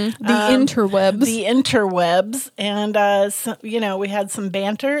 Mm-hmm. The interwebs. The interwebs. And, you know, we had some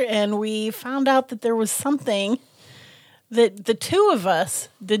banter, and we found out that there was something that the two of us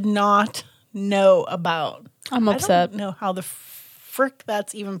did not know about. I'm upset. I don't know how the frick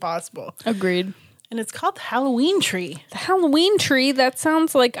that's even possible. Agreed. And it's called the Halloween tree. The Halloween tree, that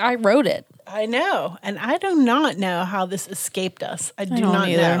sounds like I wrote it. I know. And I do not know how this escaped us. I do don't not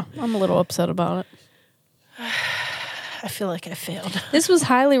either. know. I'm a little upset about it. I feel like I failed. This was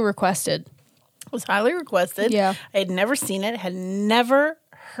highly requested. It was highly requested. Yeah. I had never seen it, had never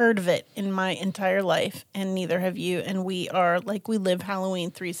heard of it in my entire life, and neither have you. And we live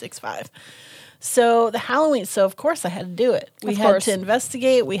Halloween 365. So of course I had to do it. We had to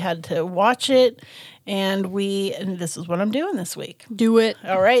investigate, we had to watch it, and this is what I'm doing this week. Do it.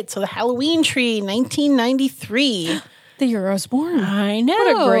 All right, so the Halloween tree, 1993. The year I was born. I know.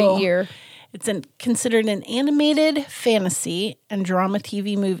 What a great year. It's considered an animated fantasy and drama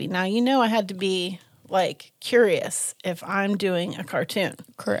TV movie. Now, you know I had to be, curious if I'm doing a cartoon.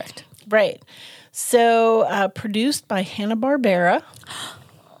 Correct. Right. So, produced by Hanna-Barbera.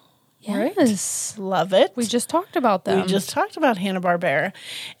 Yes. Right? Love it. We just talked about them. We just talked about Hanna-Barbera.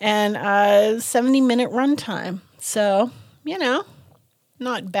 And 70-minute runtime. So, you know,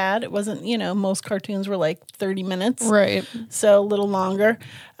 not bad. It wasn't, most cartoons were like 30 minutes. Right. So a little longer.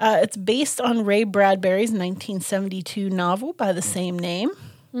 It's based on Ray Bradbury's 1972 novel by the same name.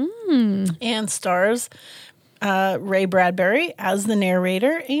 And stars Ray Bradbury as the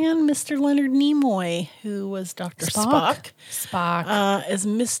narrator and Mr. Leonard Nimoy, who was Dr. Spock. As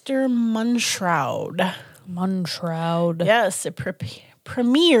Mr. Munshroud. Yes, it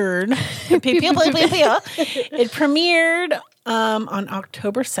premiered. It premiered on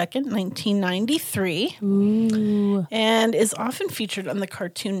October 2nd, 1993. Ooh. And is often featured on the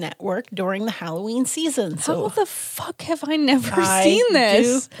Cartoon Network during the Halloween season. How the fuck have I never seen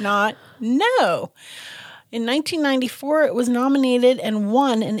this? I do not know. In 1994, it was nominated and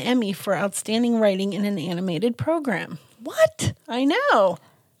won an Emmy for Outstanding Writing in an Animated Program. What? I know.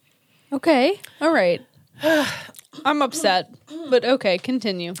 Okay. All right. I'm upset, but okay,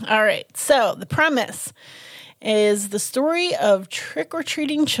 continue. All right. So the premise is the story of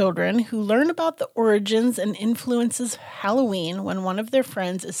trick-or-treating children who learn about the origins and influences of Halloween when one of their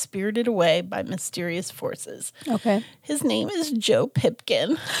friends is spirited away by mysterious forces. Okay. His name is Joe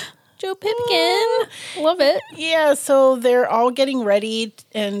Pipkin. Joe Pipkin. Love it. Yeah, so they're all getting ready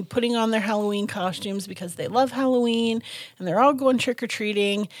and putting on their Halloween costumes because they love Halloween, and they're all going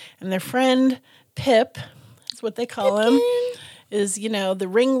trick-or-treating, and their friend Pip, is what they call him, is, the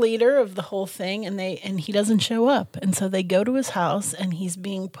ringleader of the whole thing, and he doesn't show up. And so they go to his house, and he's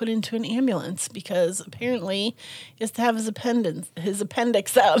being put into an ambulance because apparently he has to have his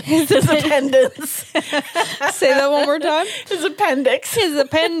appendix out. His appendix. Say that one more time. His appendix. His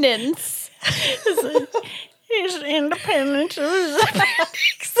appendix. His independence of his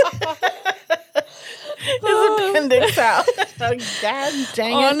appendix. His appendix out. Oh, God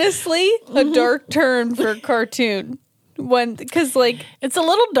dang it. Honestly, a dark turn for a cartoon. Because it's a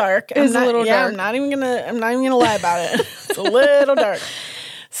little dark. It's a little dark. I'm not even gonna lie about it. It's a little dark.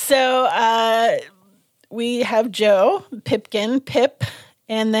 So we have Joe Pipkin, Pip,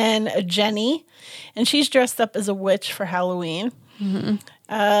 and then Jenny, and she's dressed up as a witch for Halloween.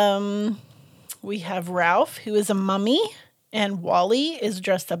 Mm-hmm. We have Ralph, who is a mummy, and Wally is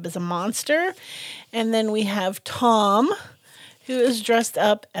dressed up as a monster, and then we have Tom, who is dressed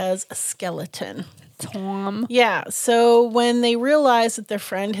up as a skeleton. Tom. Yeah, so when they realize that their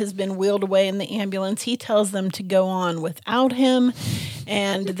friend has been wheeled away in the ambulance, he tells them to go on without him,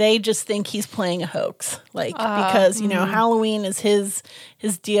 and they just think he's playing a hoax, because Halloween is his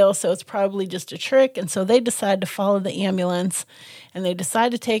deal, so it's probably just a trick, and so they decide to follow the ambulance, and they decide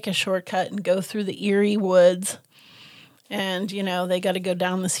to take a shortcut and go through the eerie woods. And, they got to go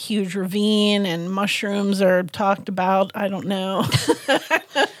down this huge ravine, and mushrooms are talked about. I don't know.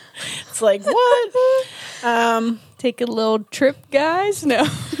 It's like, what? Take a little trip, guys? No.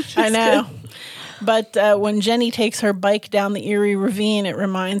 I know. But when Jenny takes her bike down the eerie ravine, it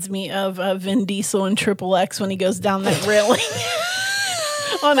reminds me of Vin Diesel in Triple X when he goes down that railing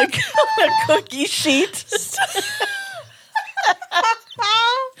on a cookie sheet.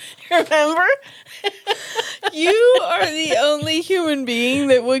 Remember? You are the only human being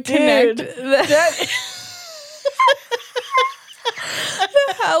that would connect the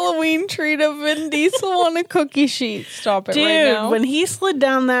Halloween treat of Vin Diesel on a cookie sheet. Stop it right now. When he slid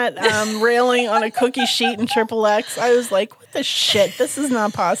down that railing on a cookie sheet in XXX, I was like, what the shit? This is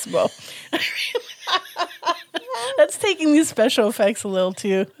not possible. That's taking these special effects a little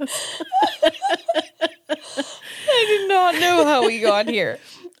too. I did not know how we got here.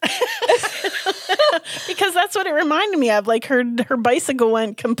 Because that's what it reminded me of. Like her bicycle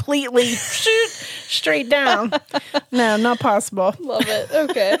went completely straight down. No, not possible. Love it.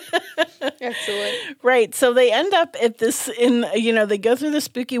 Okay. Excellent. Right. So they end up at this they go through the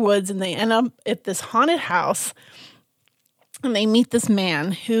spooky woods and they end up at this haunted house and they meet this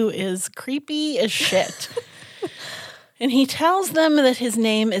man who is creepy as shit. And he tells them that his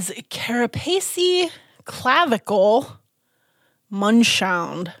name is Carapace Clavicle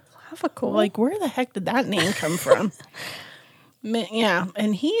Munchound. Clavicle? Like, where the heck did that name come from? Yeah,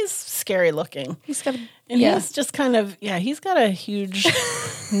 and he's scary looking. He's got he's just kind of, he's got a huge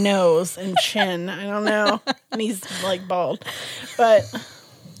nose and chin. I don't know. And he's, like, bald. But,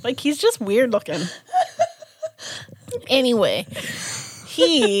 like, he's just weird looking. Anyway,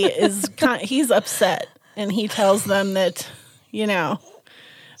 he's upset. And he tells them that,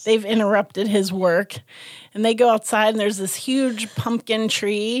 they've interrupted his work. And they go outside, and there's this huge pumpkin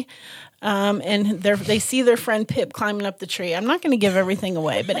tree. And they see their friend Pip climbing up the tree. I'm not going to give everything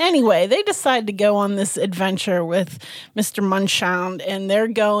away. But anyway, they decide to go on this adventure with Mr. Munchound. And they're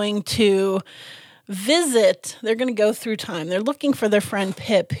going to visit. They're going to go through time. They're looking for their friend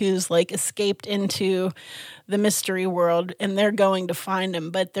Pip, who's, like, escaped into the mystery world, and they're going to find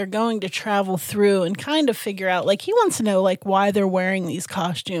him, but they're going to travel through and kind of figure out, like, he wants to know, like, why they're wearing these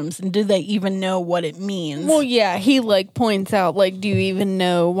costumes and do they even know what it means? Well, yeah, he, like, points out, like, do you even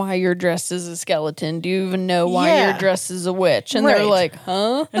know why you're dressed as a skeleton? Do you even know why you're dressed as a witch? And they're like,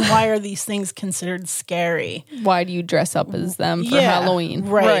 huh? And why are these things considered scary? Why do you dress up as them for Halloween?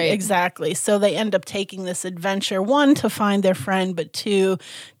 Right, exactly. So they end up taking this adventure, one, to find their friend, but two,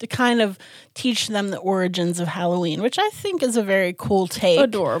 to kind of teach them the origins of Halloween, which I think is a very cool take.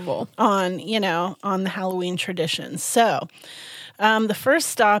 Adorable. On the Halloween traditions. So, the first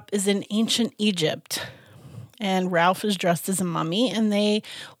stop is in ancient Egypt. And Ralph is dressed as a mummy, and they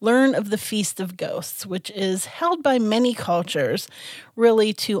learn of the Feast of Ghosts, which is held by many cultures,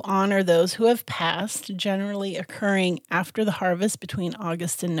 really to honor those who have passed, generally occurring after the harvest between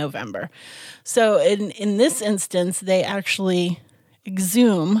August and November. So, in this instance, they actually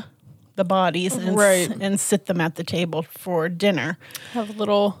exhume the bodies and sit them at the table for dinner. Have a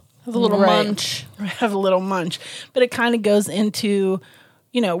little munch. Have a little munch. But it kind of goes into,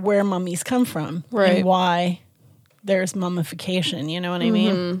 where mummies come from. Right. And why there's mummification, you know what I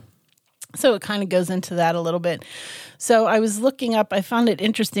mean? So it kind of goes into that a little bit. So I was looking up, I found it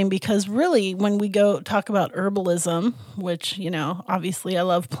interesting because really when we go talk about herbalism, which, obviously I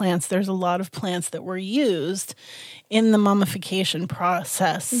love plants, there's a lot of plants that were used in the mummification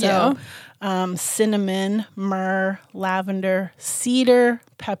process. So cinnamon, myrrh, lavender, cedar,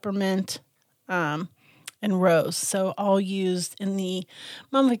 peppermint, and rose. So all used in the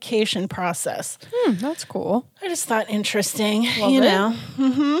mummification process. That's cool. I just thought interesting, Love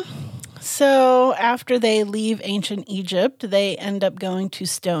it. So after they leave ancient Egypt, they end up going to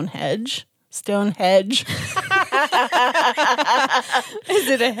Stonehenge. Is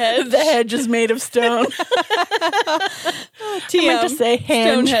it a hedge? The hedge is made of stone. I meant to say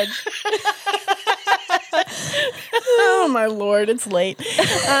henge. Stonehenge. Oh my Lord, it's late.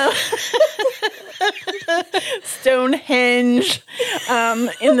 Stonehenge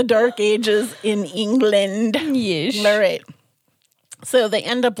in the Dark Ages in England. Yes. All right. So they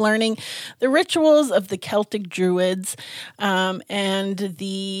end up learning the rituals of the Celtic Druids and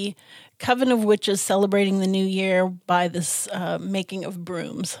the Coven of Witches celebrating the new year by this making of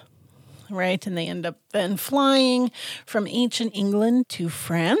brooms, right? And they end up then flying from ancient England to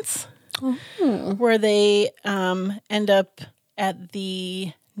France, where they end up at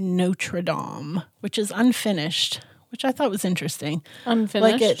the Notre Dame, which is unfinished, which I thought was interesting.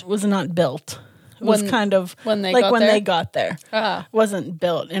 Unfinished? Like it was not built. It was kind of when they like got when there? they got there. It wasn't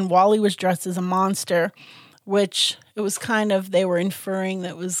built. And Wally was dressed as a monster, which it was kind of, they were inferring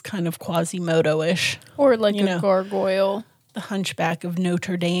that was kind of Quasimodo-ish. Or like a gargoyle. The Hunchback of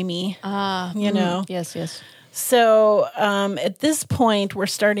Notre Dame, Yes. So at this point, we're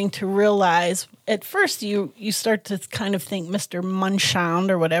starting to realize, at first you start to kind of think Mr. Munchound,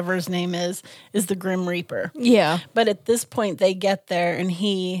 or whatever his name is the Grim Reaper. Yeah. But at this point, they get there, and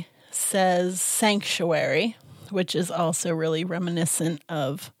he says sanctuary, which is also really reminiscent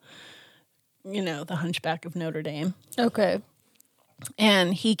of the Hunchback of Notre Dame. Okay.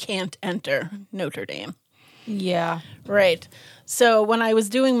 And he can't enter Notre Dame. Yeah. Right. So when I was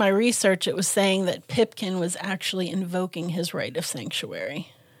doing my research, it was saying that Pipkin was actually invoking his right of sanctuary.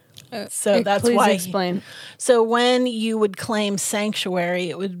 So that's please why. Explain. So when you would claim sanctuary,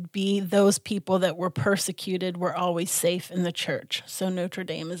 it would be those people that were persecuted were always safe in the church. So Notre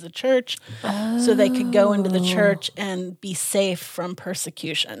Dame is a church, so they could go into the church and be safe from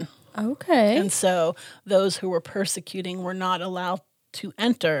persecution. Okay. And so those who were persecuting were not allowed to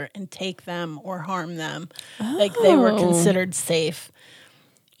enter and take them or harm them. Like they were considered safe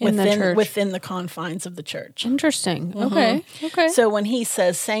within the confines of the church. Interesting. Okay. Okay. So when he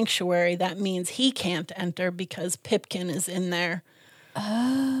says sanctuary, that means he can't enter because Pipkin is in there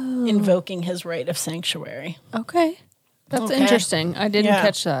invoking his right of sanctuary. Okay. That's interesting. I didn't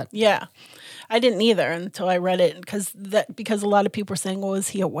catch that. Yeah. I didn't either until I read it because a lot of people were saying, well, is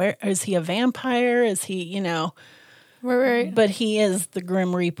he a vampire? Is he, Right. But he is the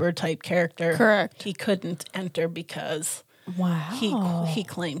Grim Reaper type character. Correct. He couldn't enter because he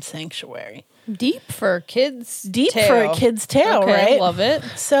claimed sanctuary. Deep for a kid's Deep tale. for a kid's tale, okay, right? Love it.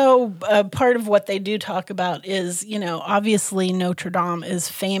 So part of what they do talk about is, obviously Notre Dame is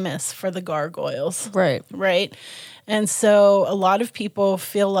famous for the gargoyles. Right. Right? And so a lot of people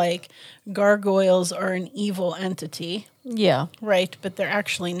feel like gargoyles are an evil entity. Yeah. Right, but they're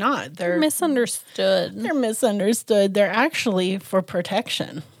actually not. They're misunderstood. They're misunderstood. They're actually for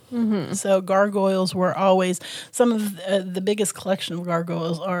protection. Mm-hmm. So gargoyles were always, some of the biggest collection of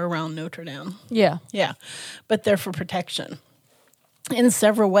gargoyles are around Notre Dame. Yeah. Yeah, but they're for protection in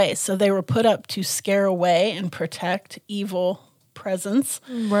several ways. So they were put up to scare away and protect evil presence.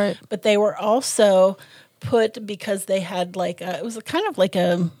 Right. But they were also put because they had it was kind of like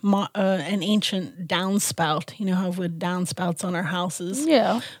an ancient downspout. You know how we have downspouts on our houses?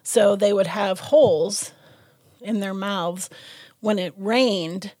 Yeah. So they would have holes in their mouths. When it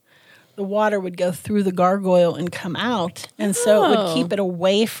rained, the water would go through the gargoyle and come out. And so it would keep it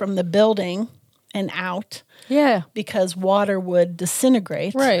away from the building and out. Yeah. Because water would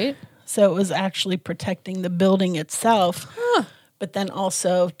disintegrate. Right. So it was actually protecting the building itself, but then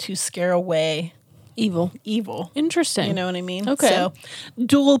also to scare away evil. Interesting. You know what I mean? Okay. So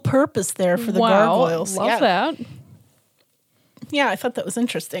dual purpose there for the gargoyles. Love that. Yeah, I thought that was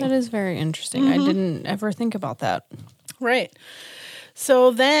interesting. That is very interesting. I didn't ever think about that. Right.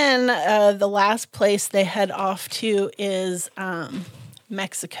 So then the last place they head off to is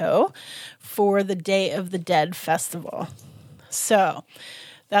Mexico for the Day of the Dead festival. So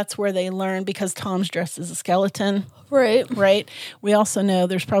that's where they learn, because Tom's dressed as a skeleton. Right. Right. We also know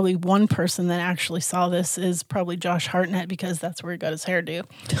there's probably one person that actually saw this is probably Josh Hartnett, because that's where he got his hairdo.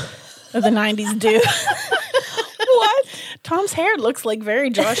 Or the 90s do. What? Tom's hair looks like very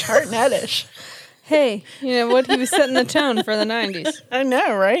Josh Hartnett-ish. Hey, you know what? He was setting the tone for the 90s. I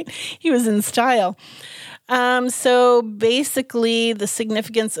know, right? He was in style. So basically, the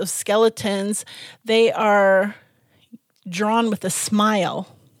significance of skeletons, they are drawn with a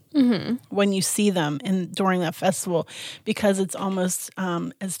smile when you see them during that festival, because it's almost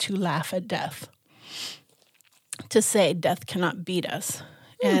as to laugh at death, to say death cannot beat us.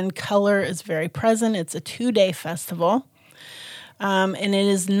 And color is very present. It's a 2-day festival. And it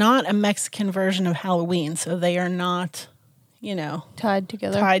is not a Mexican version of Halloween, so they are not, tied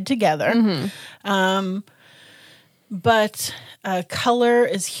together. But color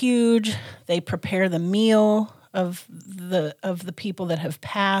is huge. They prepare the meal of the people that have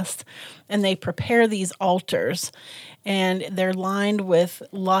passed, and they prepare these altars, and they're lined with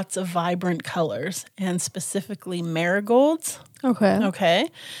lots of vibrant colors, and specifically marigolds. Okay,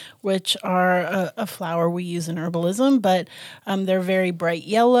 which are a flower we use in herbalism, but they're very bright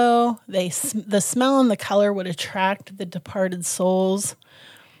yellow. The smell and the color would attract the departed souls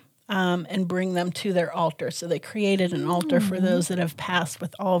and bring them to their altar. So they created an altar for those that have passed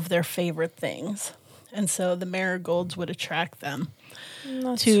with all of their favorite things. And so the marigolds would attract them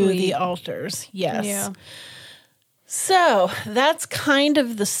to the altars. Yes. Yeah. So that's kind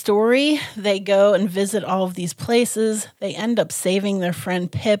of the story. They go and visit all of these places. They end up saving their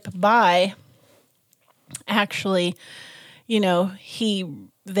friend Pip by actually,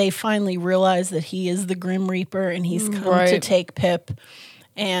 they finally realize that he is the Grim Reaper and he's come to take Pip,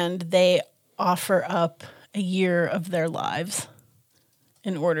 and they offer up a year of their lives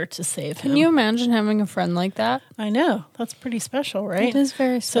in order to save him. Can you imagine having a friend like that? I know. That's pretty special, right? It is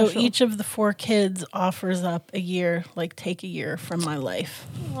very special. So each of the 4 kids offers up a year, like, take a year from my life.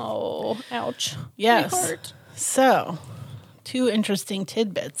 Oh, ouch. Yes. My heart. So, 2 interesting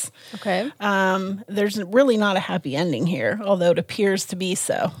tidbits. Okay. There's really not a happy ending here, although it appears to be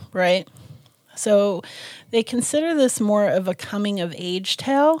so, right? So they consider this more of a coming-of-age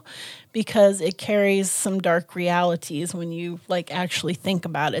tale because it carries some dark realities when you, like, actually think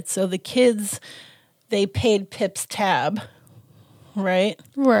about it. So the kids, they paid Pip's tab, right?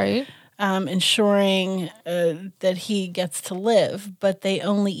 Right. Ensuring that he gets to live, but they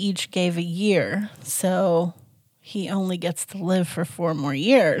only each gave a year. So he only gets to live for 4 more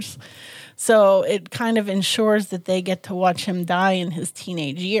years. So it kind of ensures that they get to watch him die in his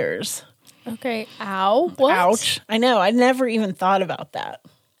teenage years. Okay. Ow. What? Ouch. I know. I never even thought about that.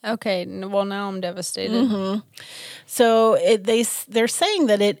 Okay. Well, now I'm devastated. So they're saying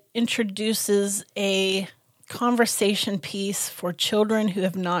that it introduces a conversation piece for children who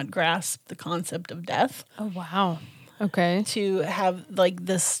have not grasped the concept of death. Oh, wow. Okay. To have, like,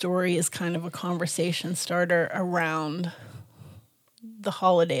 this story is kind of a conversation starter around the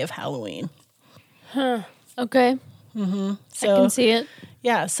holiday of Halloween. Huh. Okay. So, I can see it.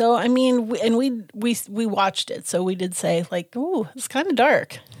 Yeah. So, I mean, we watched it. So we did say, like, ooh, it's kind of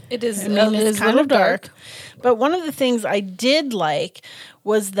dark. It is. I mean, it's kind of dark. But one of the things I did like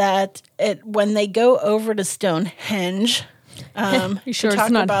was that when they go over to Stonehenge, You sure to it's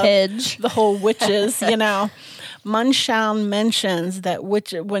talk not about hedge? the whole witches, Munchausen mentions that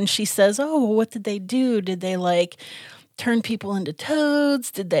when she says, "Oh, well, what did they do? Did they, like, turn people into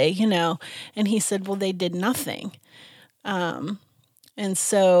toads? Did they, And he said, "Well, they did nothing." And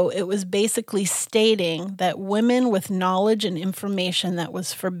so it was basically stating that women with knowledge and information that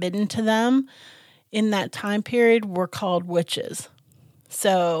was forbidden to them in that time period were called witches.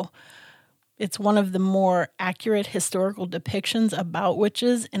 So it's one of the more accurate historical depictions about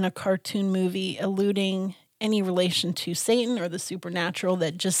witches in a cartoon movie, eluding any relation to Satan or the supernatural,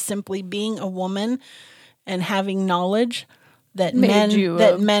 that just simply being a woman and having knowledge that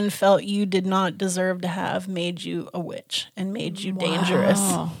men felt you did not deserve to have made you a witch and made you dangerous.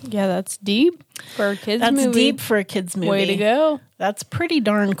 Yeah, that's deep for a kids movie. That's deep for a kids movie. Way to go. That's pretty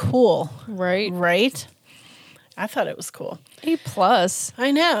darn cool. Right. Right? I thought it was cool. A+.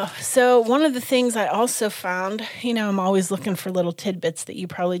 I know. So one of the things I also found, I'm always looking for little tidbits that you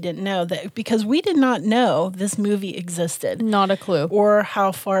probably didn't know, that because we did not know this movie existed. Not a clue. Or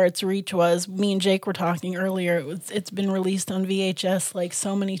how far its reach was. Me and Jake were talking earlier. It's been released on VHS like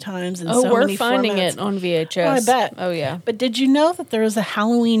so many times in so many formats. We're finding it on VHS. Oh, I bet. Oh, yeah. But did you know that there is a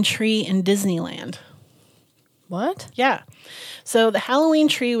Halloween tree in Disneyland? What? Yeah. So the Halloween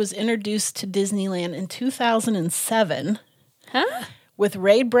tree was introduced to Disneyland in 2007. Huh? With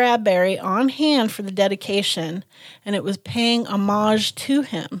Ray Bradbury on hand for the dedication, and it was paying homage to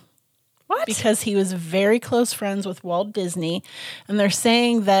him. What? Because he was very close friends with Walt Disney, and they're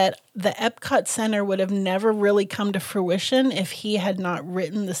saying that the Epcot Center would have never really come to fruition if he had not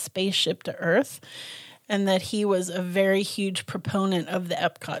written the spaceship to Earth, and that he was a very huge proponent of the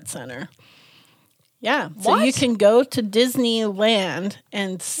Epcot Center. Yeah. So you can go to Disneyland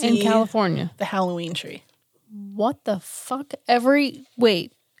and see in California the Halloween tree. What the fuck?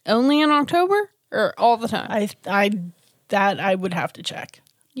 Wait, only in October or all the time? I would have to check.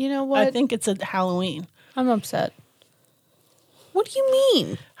 You know what? I think it's a Halloween. I'm upset. What do you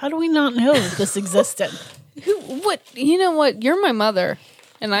mean? How do we not know that this existed? What? You know what? You're my mother.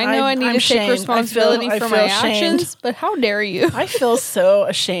 And I know I need I'm to take shamed. responsibility I for feel my shamed. actions, but how dare you? I feel so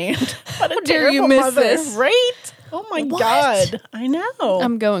ashamed. What a dare you terrible miss mother, this? right? Oh my God. I know.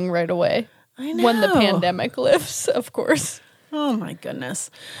 I'm going right away. I know. When the pandemic lifts, of course. Oh my goodness.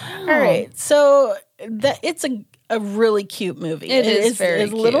 Wow. All right. So it's a really cute movie. It is very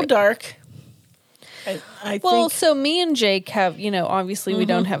It's cute. a little dark. I think. So me and Jake have, obviously we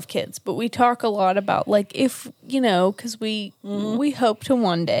don't have kids, but we talk a lot about, like, if, because we hope to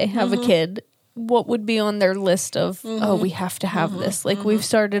one day have a kid, what would be on their list of, we have to have this. Like, we've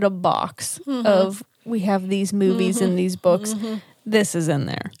started a box of, we have these movies and these books. This is in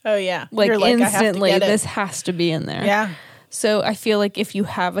there. Oh, yeah. Like, instantly, I have to get it. this has to be in there. Yeah. So I feel like if you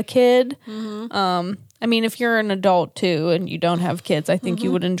have a kid, if you're an adult too and you don't have kids, I think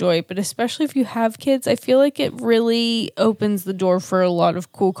you would enjoy it. But especially if you have kids, I feel like it really opens the door for a lot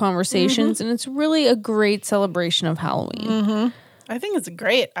of cool conversations. And it's really a great celebration of Halloween. I think it's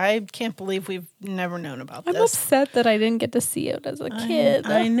great. I can't believe we've never known about this. I'm upset that I didn't get to see it as a kid.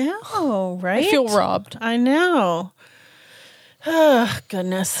 I know, right? I feel robbed. I know. Oh,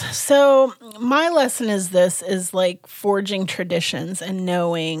 goodness. So my lesson is like forging traditions and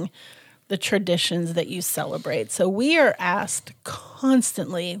knowing the traditions that you celebrate. So we are asked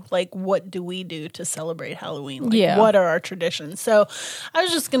constantly, like, what do we do to celebrate Halloween? Like, what are our traditions? So I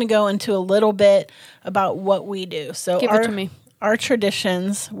was just going to go into a little bit about what we do. So Give it to me. Our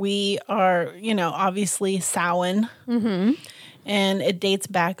traditions, we are, obviously Samhain. And it dates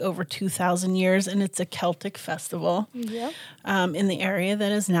back over 2,000 years, and it's a Celtic festival in the area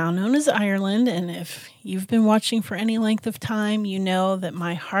that is now known as Ireland. And if you've been watching for any length of time, you know that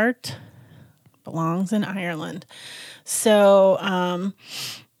my heart belongs in Ireland. So,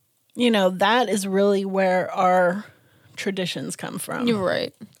 that is really where our traditions come from. You're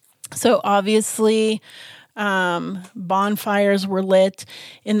right. So obviously, bonfires were lit.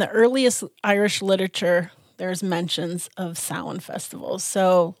 In the earliest Irish literature, there's mentions of Samhain festivals.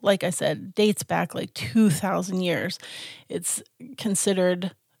 So, like I said, dates back like 2,000 years. It's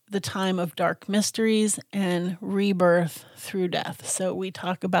considered the time of dark mysteries and rebirth through death. So we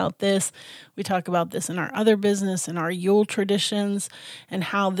talk about this. We talk about this in our other business, in our Yule traditions, and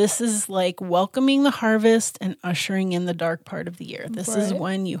how this is like welcoming the harvest and ushering in the dark part of the year. This is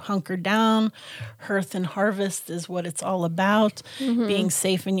when you hunker down. Hearth and harvest is what it's all about, being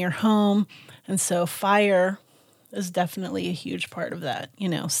safe in your home. And so fire is definitely a huge part of that,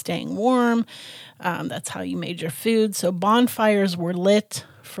 staying warm. That's how you made your food. So bonfires were lit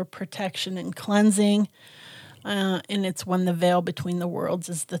for protection and cleansing. And it's when the veil between the worlds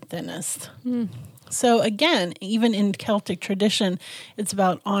is the thinnest. So again, even in Celtic tradition, it's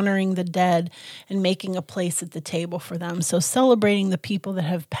about honoring the dead and making a place at the table for them. So celebrating the people that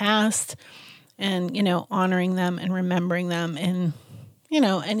have passed and, honoring them and remembering them in,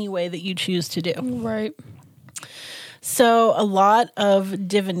 any way that you choose to do. Right. So a lot of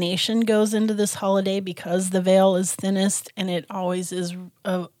divination goes into this holiday because the veil is thinnest, and it always is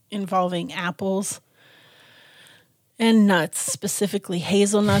involving apples and nuts, specifically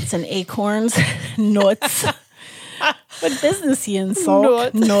hazelnuts and acorns, nuts. What business you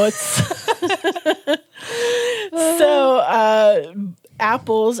insult? Nuts. So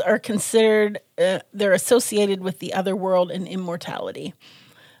apples are considered, they're associated with the other world and immortality.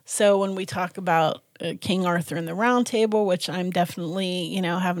 So when we talk about King Arthur and the Round Table, which I'm definitely,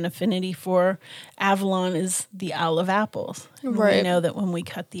 have an affinity for, Avalon is the Isle of Apples. And we know that when we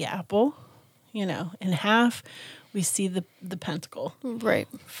cut the apple, in half, we see the pentacle. Right.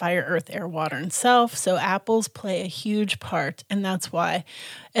 Fire, earth, air, water, and self. So apples play a huge part. And that's why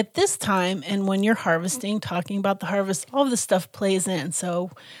at this time, and when you're harvesting, talking about the harvest, all of this stuff plays in.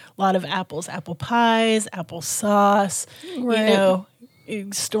 So a lot of apples, apple pies, apple sauce,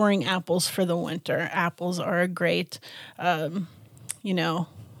 storing apples for the winter. Apples are a great,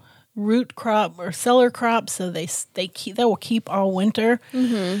 root crop or cellar crop, so they will keep all winter.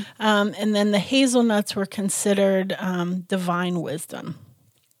 And then the hazelnuts were considered divine wisdom.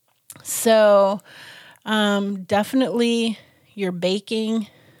 So definitely your baking.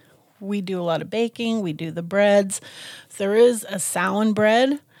 We do a lot of baking. We do the breads. There is a Samhain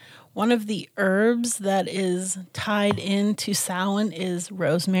bread. One of the herbs that is tied into Samhain is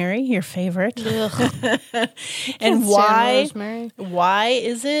rosemary, your favorite. And why? Why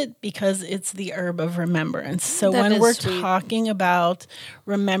is it? Because it's the herb of remembrance. So when we're talking about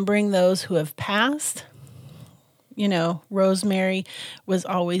remembering those who have passed, rosemary was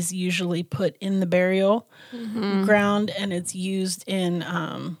always usually put in the burial ground, and it's used in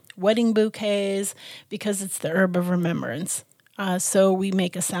wedding bouquets because it's the herb of remembrance. So we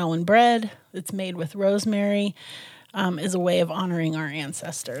make a Samhain bread that's made with rosemary as a way of honoring our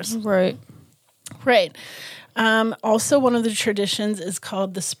ancestors. Right. Also, one of the traditions is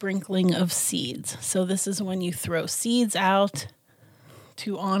called the sprinkling of seeds. So this is when you throw seeds out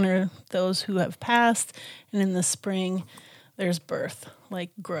to honor those who have passed. And in the spring, there's birth, like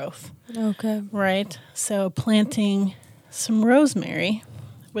growth. Okay. Right? So planting some rosemary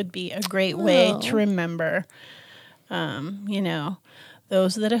would be a great way to remember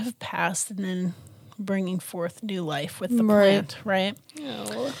those that have passed, and then bringing forth new life with the plant, right?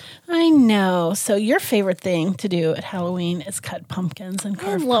 Oh. I know. So your favorite thing to do at Halloween is cut pumpkins and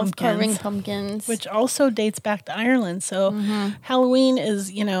carve pumpkins. I love carving pumpkins. Which also dates back to Ireland. So Halloween is,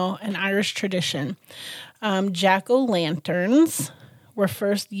 an Irish tradition. Jack-o'-lanterns were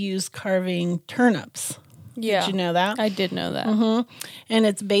first used carving turnips. Yeah. Did you know that? I did know that. And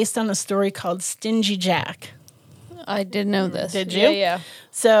it's based on a story called Stingy Jack. I did know this. Did you? Yeah.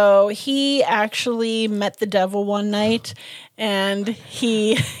 So he actually met the devil one night, and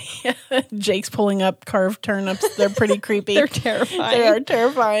Jake's pulling up carved turnips. They're pretty creepy. They're terrifying. They are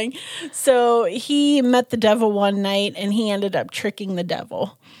terrifying. So he met the devil one night, and he ended up tricking the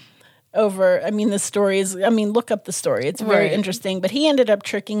devil. The story is, look up the story. It's very interesting. But he ended up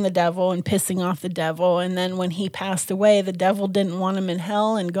tricking the devil and pissing off the devil. And then when he passed away, the devil didn't want him in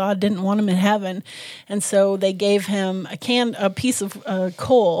hell and God didn't want him in heaven. And so they gave him a piece of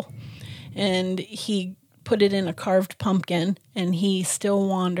coal, and he put it in a carved pumpkin, and he still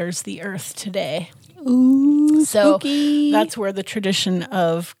wanders the earth today. Ooh, So spooky. that's where the tradition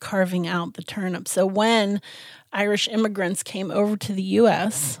of carving out the turnip. So when Irish immigrants came over to the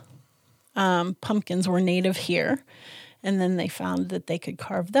U.S., pumpkins were native here. And then they found that they could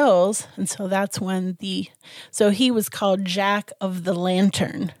carve those. And so that's when so he was called Jack of the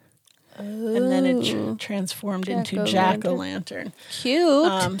Lantern. And then it transformed into Jack-o'-lantern.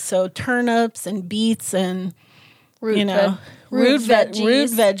 Cute. So turnips and beets and root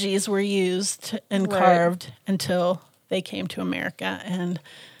veggies were used and carved until they came to America and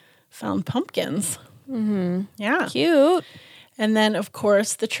found pumpkins. Mm-hmm. Yeah. Cute. And then, of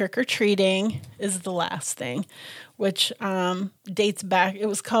course, the trick-or-treating is the last thing, which dates back. It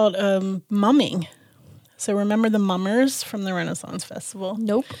was called mumming. So remember the mummers from the Renaissance Festival?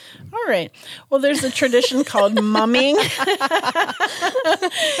 Nope. All right. Well, there's a tradition called mumming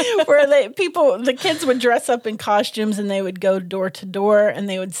where the kids would dress up in costumes and they would go door to door and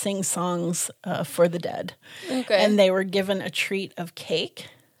they would sing songs for the dead. Okay. And they were given a treat of cake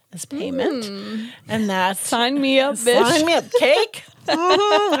as payment. And that Sign me up, bitch. Sign me up. Cake?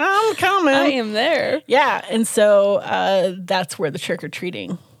 I'm coming. I am there. Yeah. And so that's where the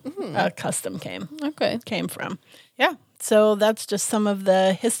trick-or-treating custom came from. Yeah. So that's just some of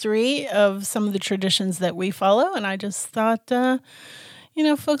the history of some of the traditions that we follow. And I just thought,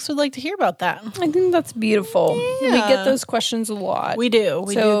 folks would like to hear about that. I think that's beautiful. Yeah. We get those questions a lot. We do.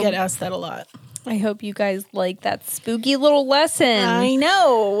 We do get asked that a lot. I hope you guys like that spooky little lesson. I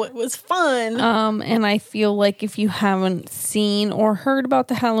know. It was fun. And I feel like if you haven't seen or heard about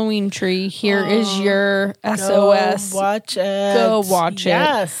the Halloween tree, here is your SOS. Go watch it. Go watch it.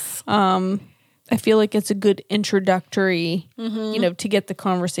 Yes. I feel like it's a good introductory, to get the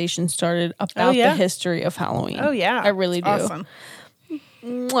conversation started about the history of Halloween. Oh, yeah. I really do. Awesome.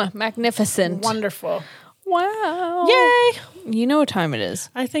 Mwah, magnificent. Wonderful. Wow. Yay. You know what time it is.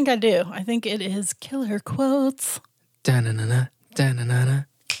 I think I do. I think it is killer quotes. Da-na-na-na, da-na-na-na,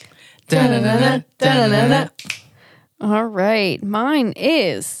 Da-na-na-na, da-na-na-na. All right. Mine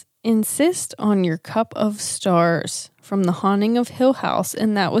is Insist on Your Cup of Stars from The Haunting of Hill House.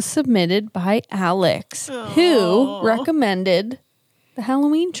 And that was submitted by Alex, who recommended the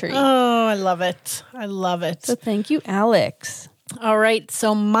Halloween tree. Oh, I love it. I love it. So thank you, Alex. All right.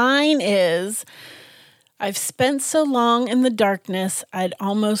 So mine is, I've spent so long in the darkness, I'd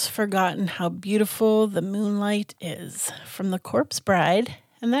almost forgotten how beautiful the moonlight is, from The Corpse Bride.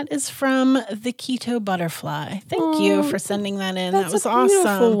 And that is from The Keto Butterfly. Thank you for sending that in. That was awesome.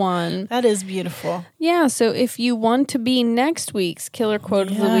 Beautiful one. That is beautiful. Yeah, so if you want to be next week's Killer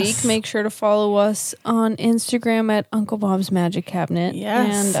Quote of the Week, make sure to follow us on Instagram at Uncle Bob's Magic Cabinet.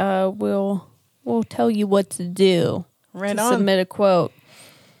 Yes. And we'll tell you what to do to submit a quote.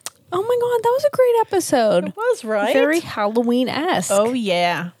 Oh my God, that was a great episode. It was, right? Very Halloween-esque. Oh,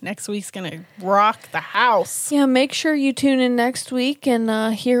 yeah. Next week's going to rock the house. Yeah, make sure you tune in next week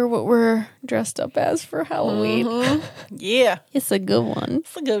and hear what we're dressed up as for Halloween. Mm-hmm. Yeah. It's a good one.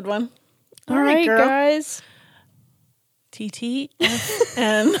 It's a good one. All right, girl. guys.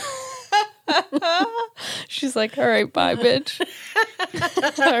 TTFN. She's like, all right, bye, bitch.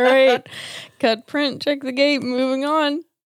 All right. Cut print, check the gate, moving on.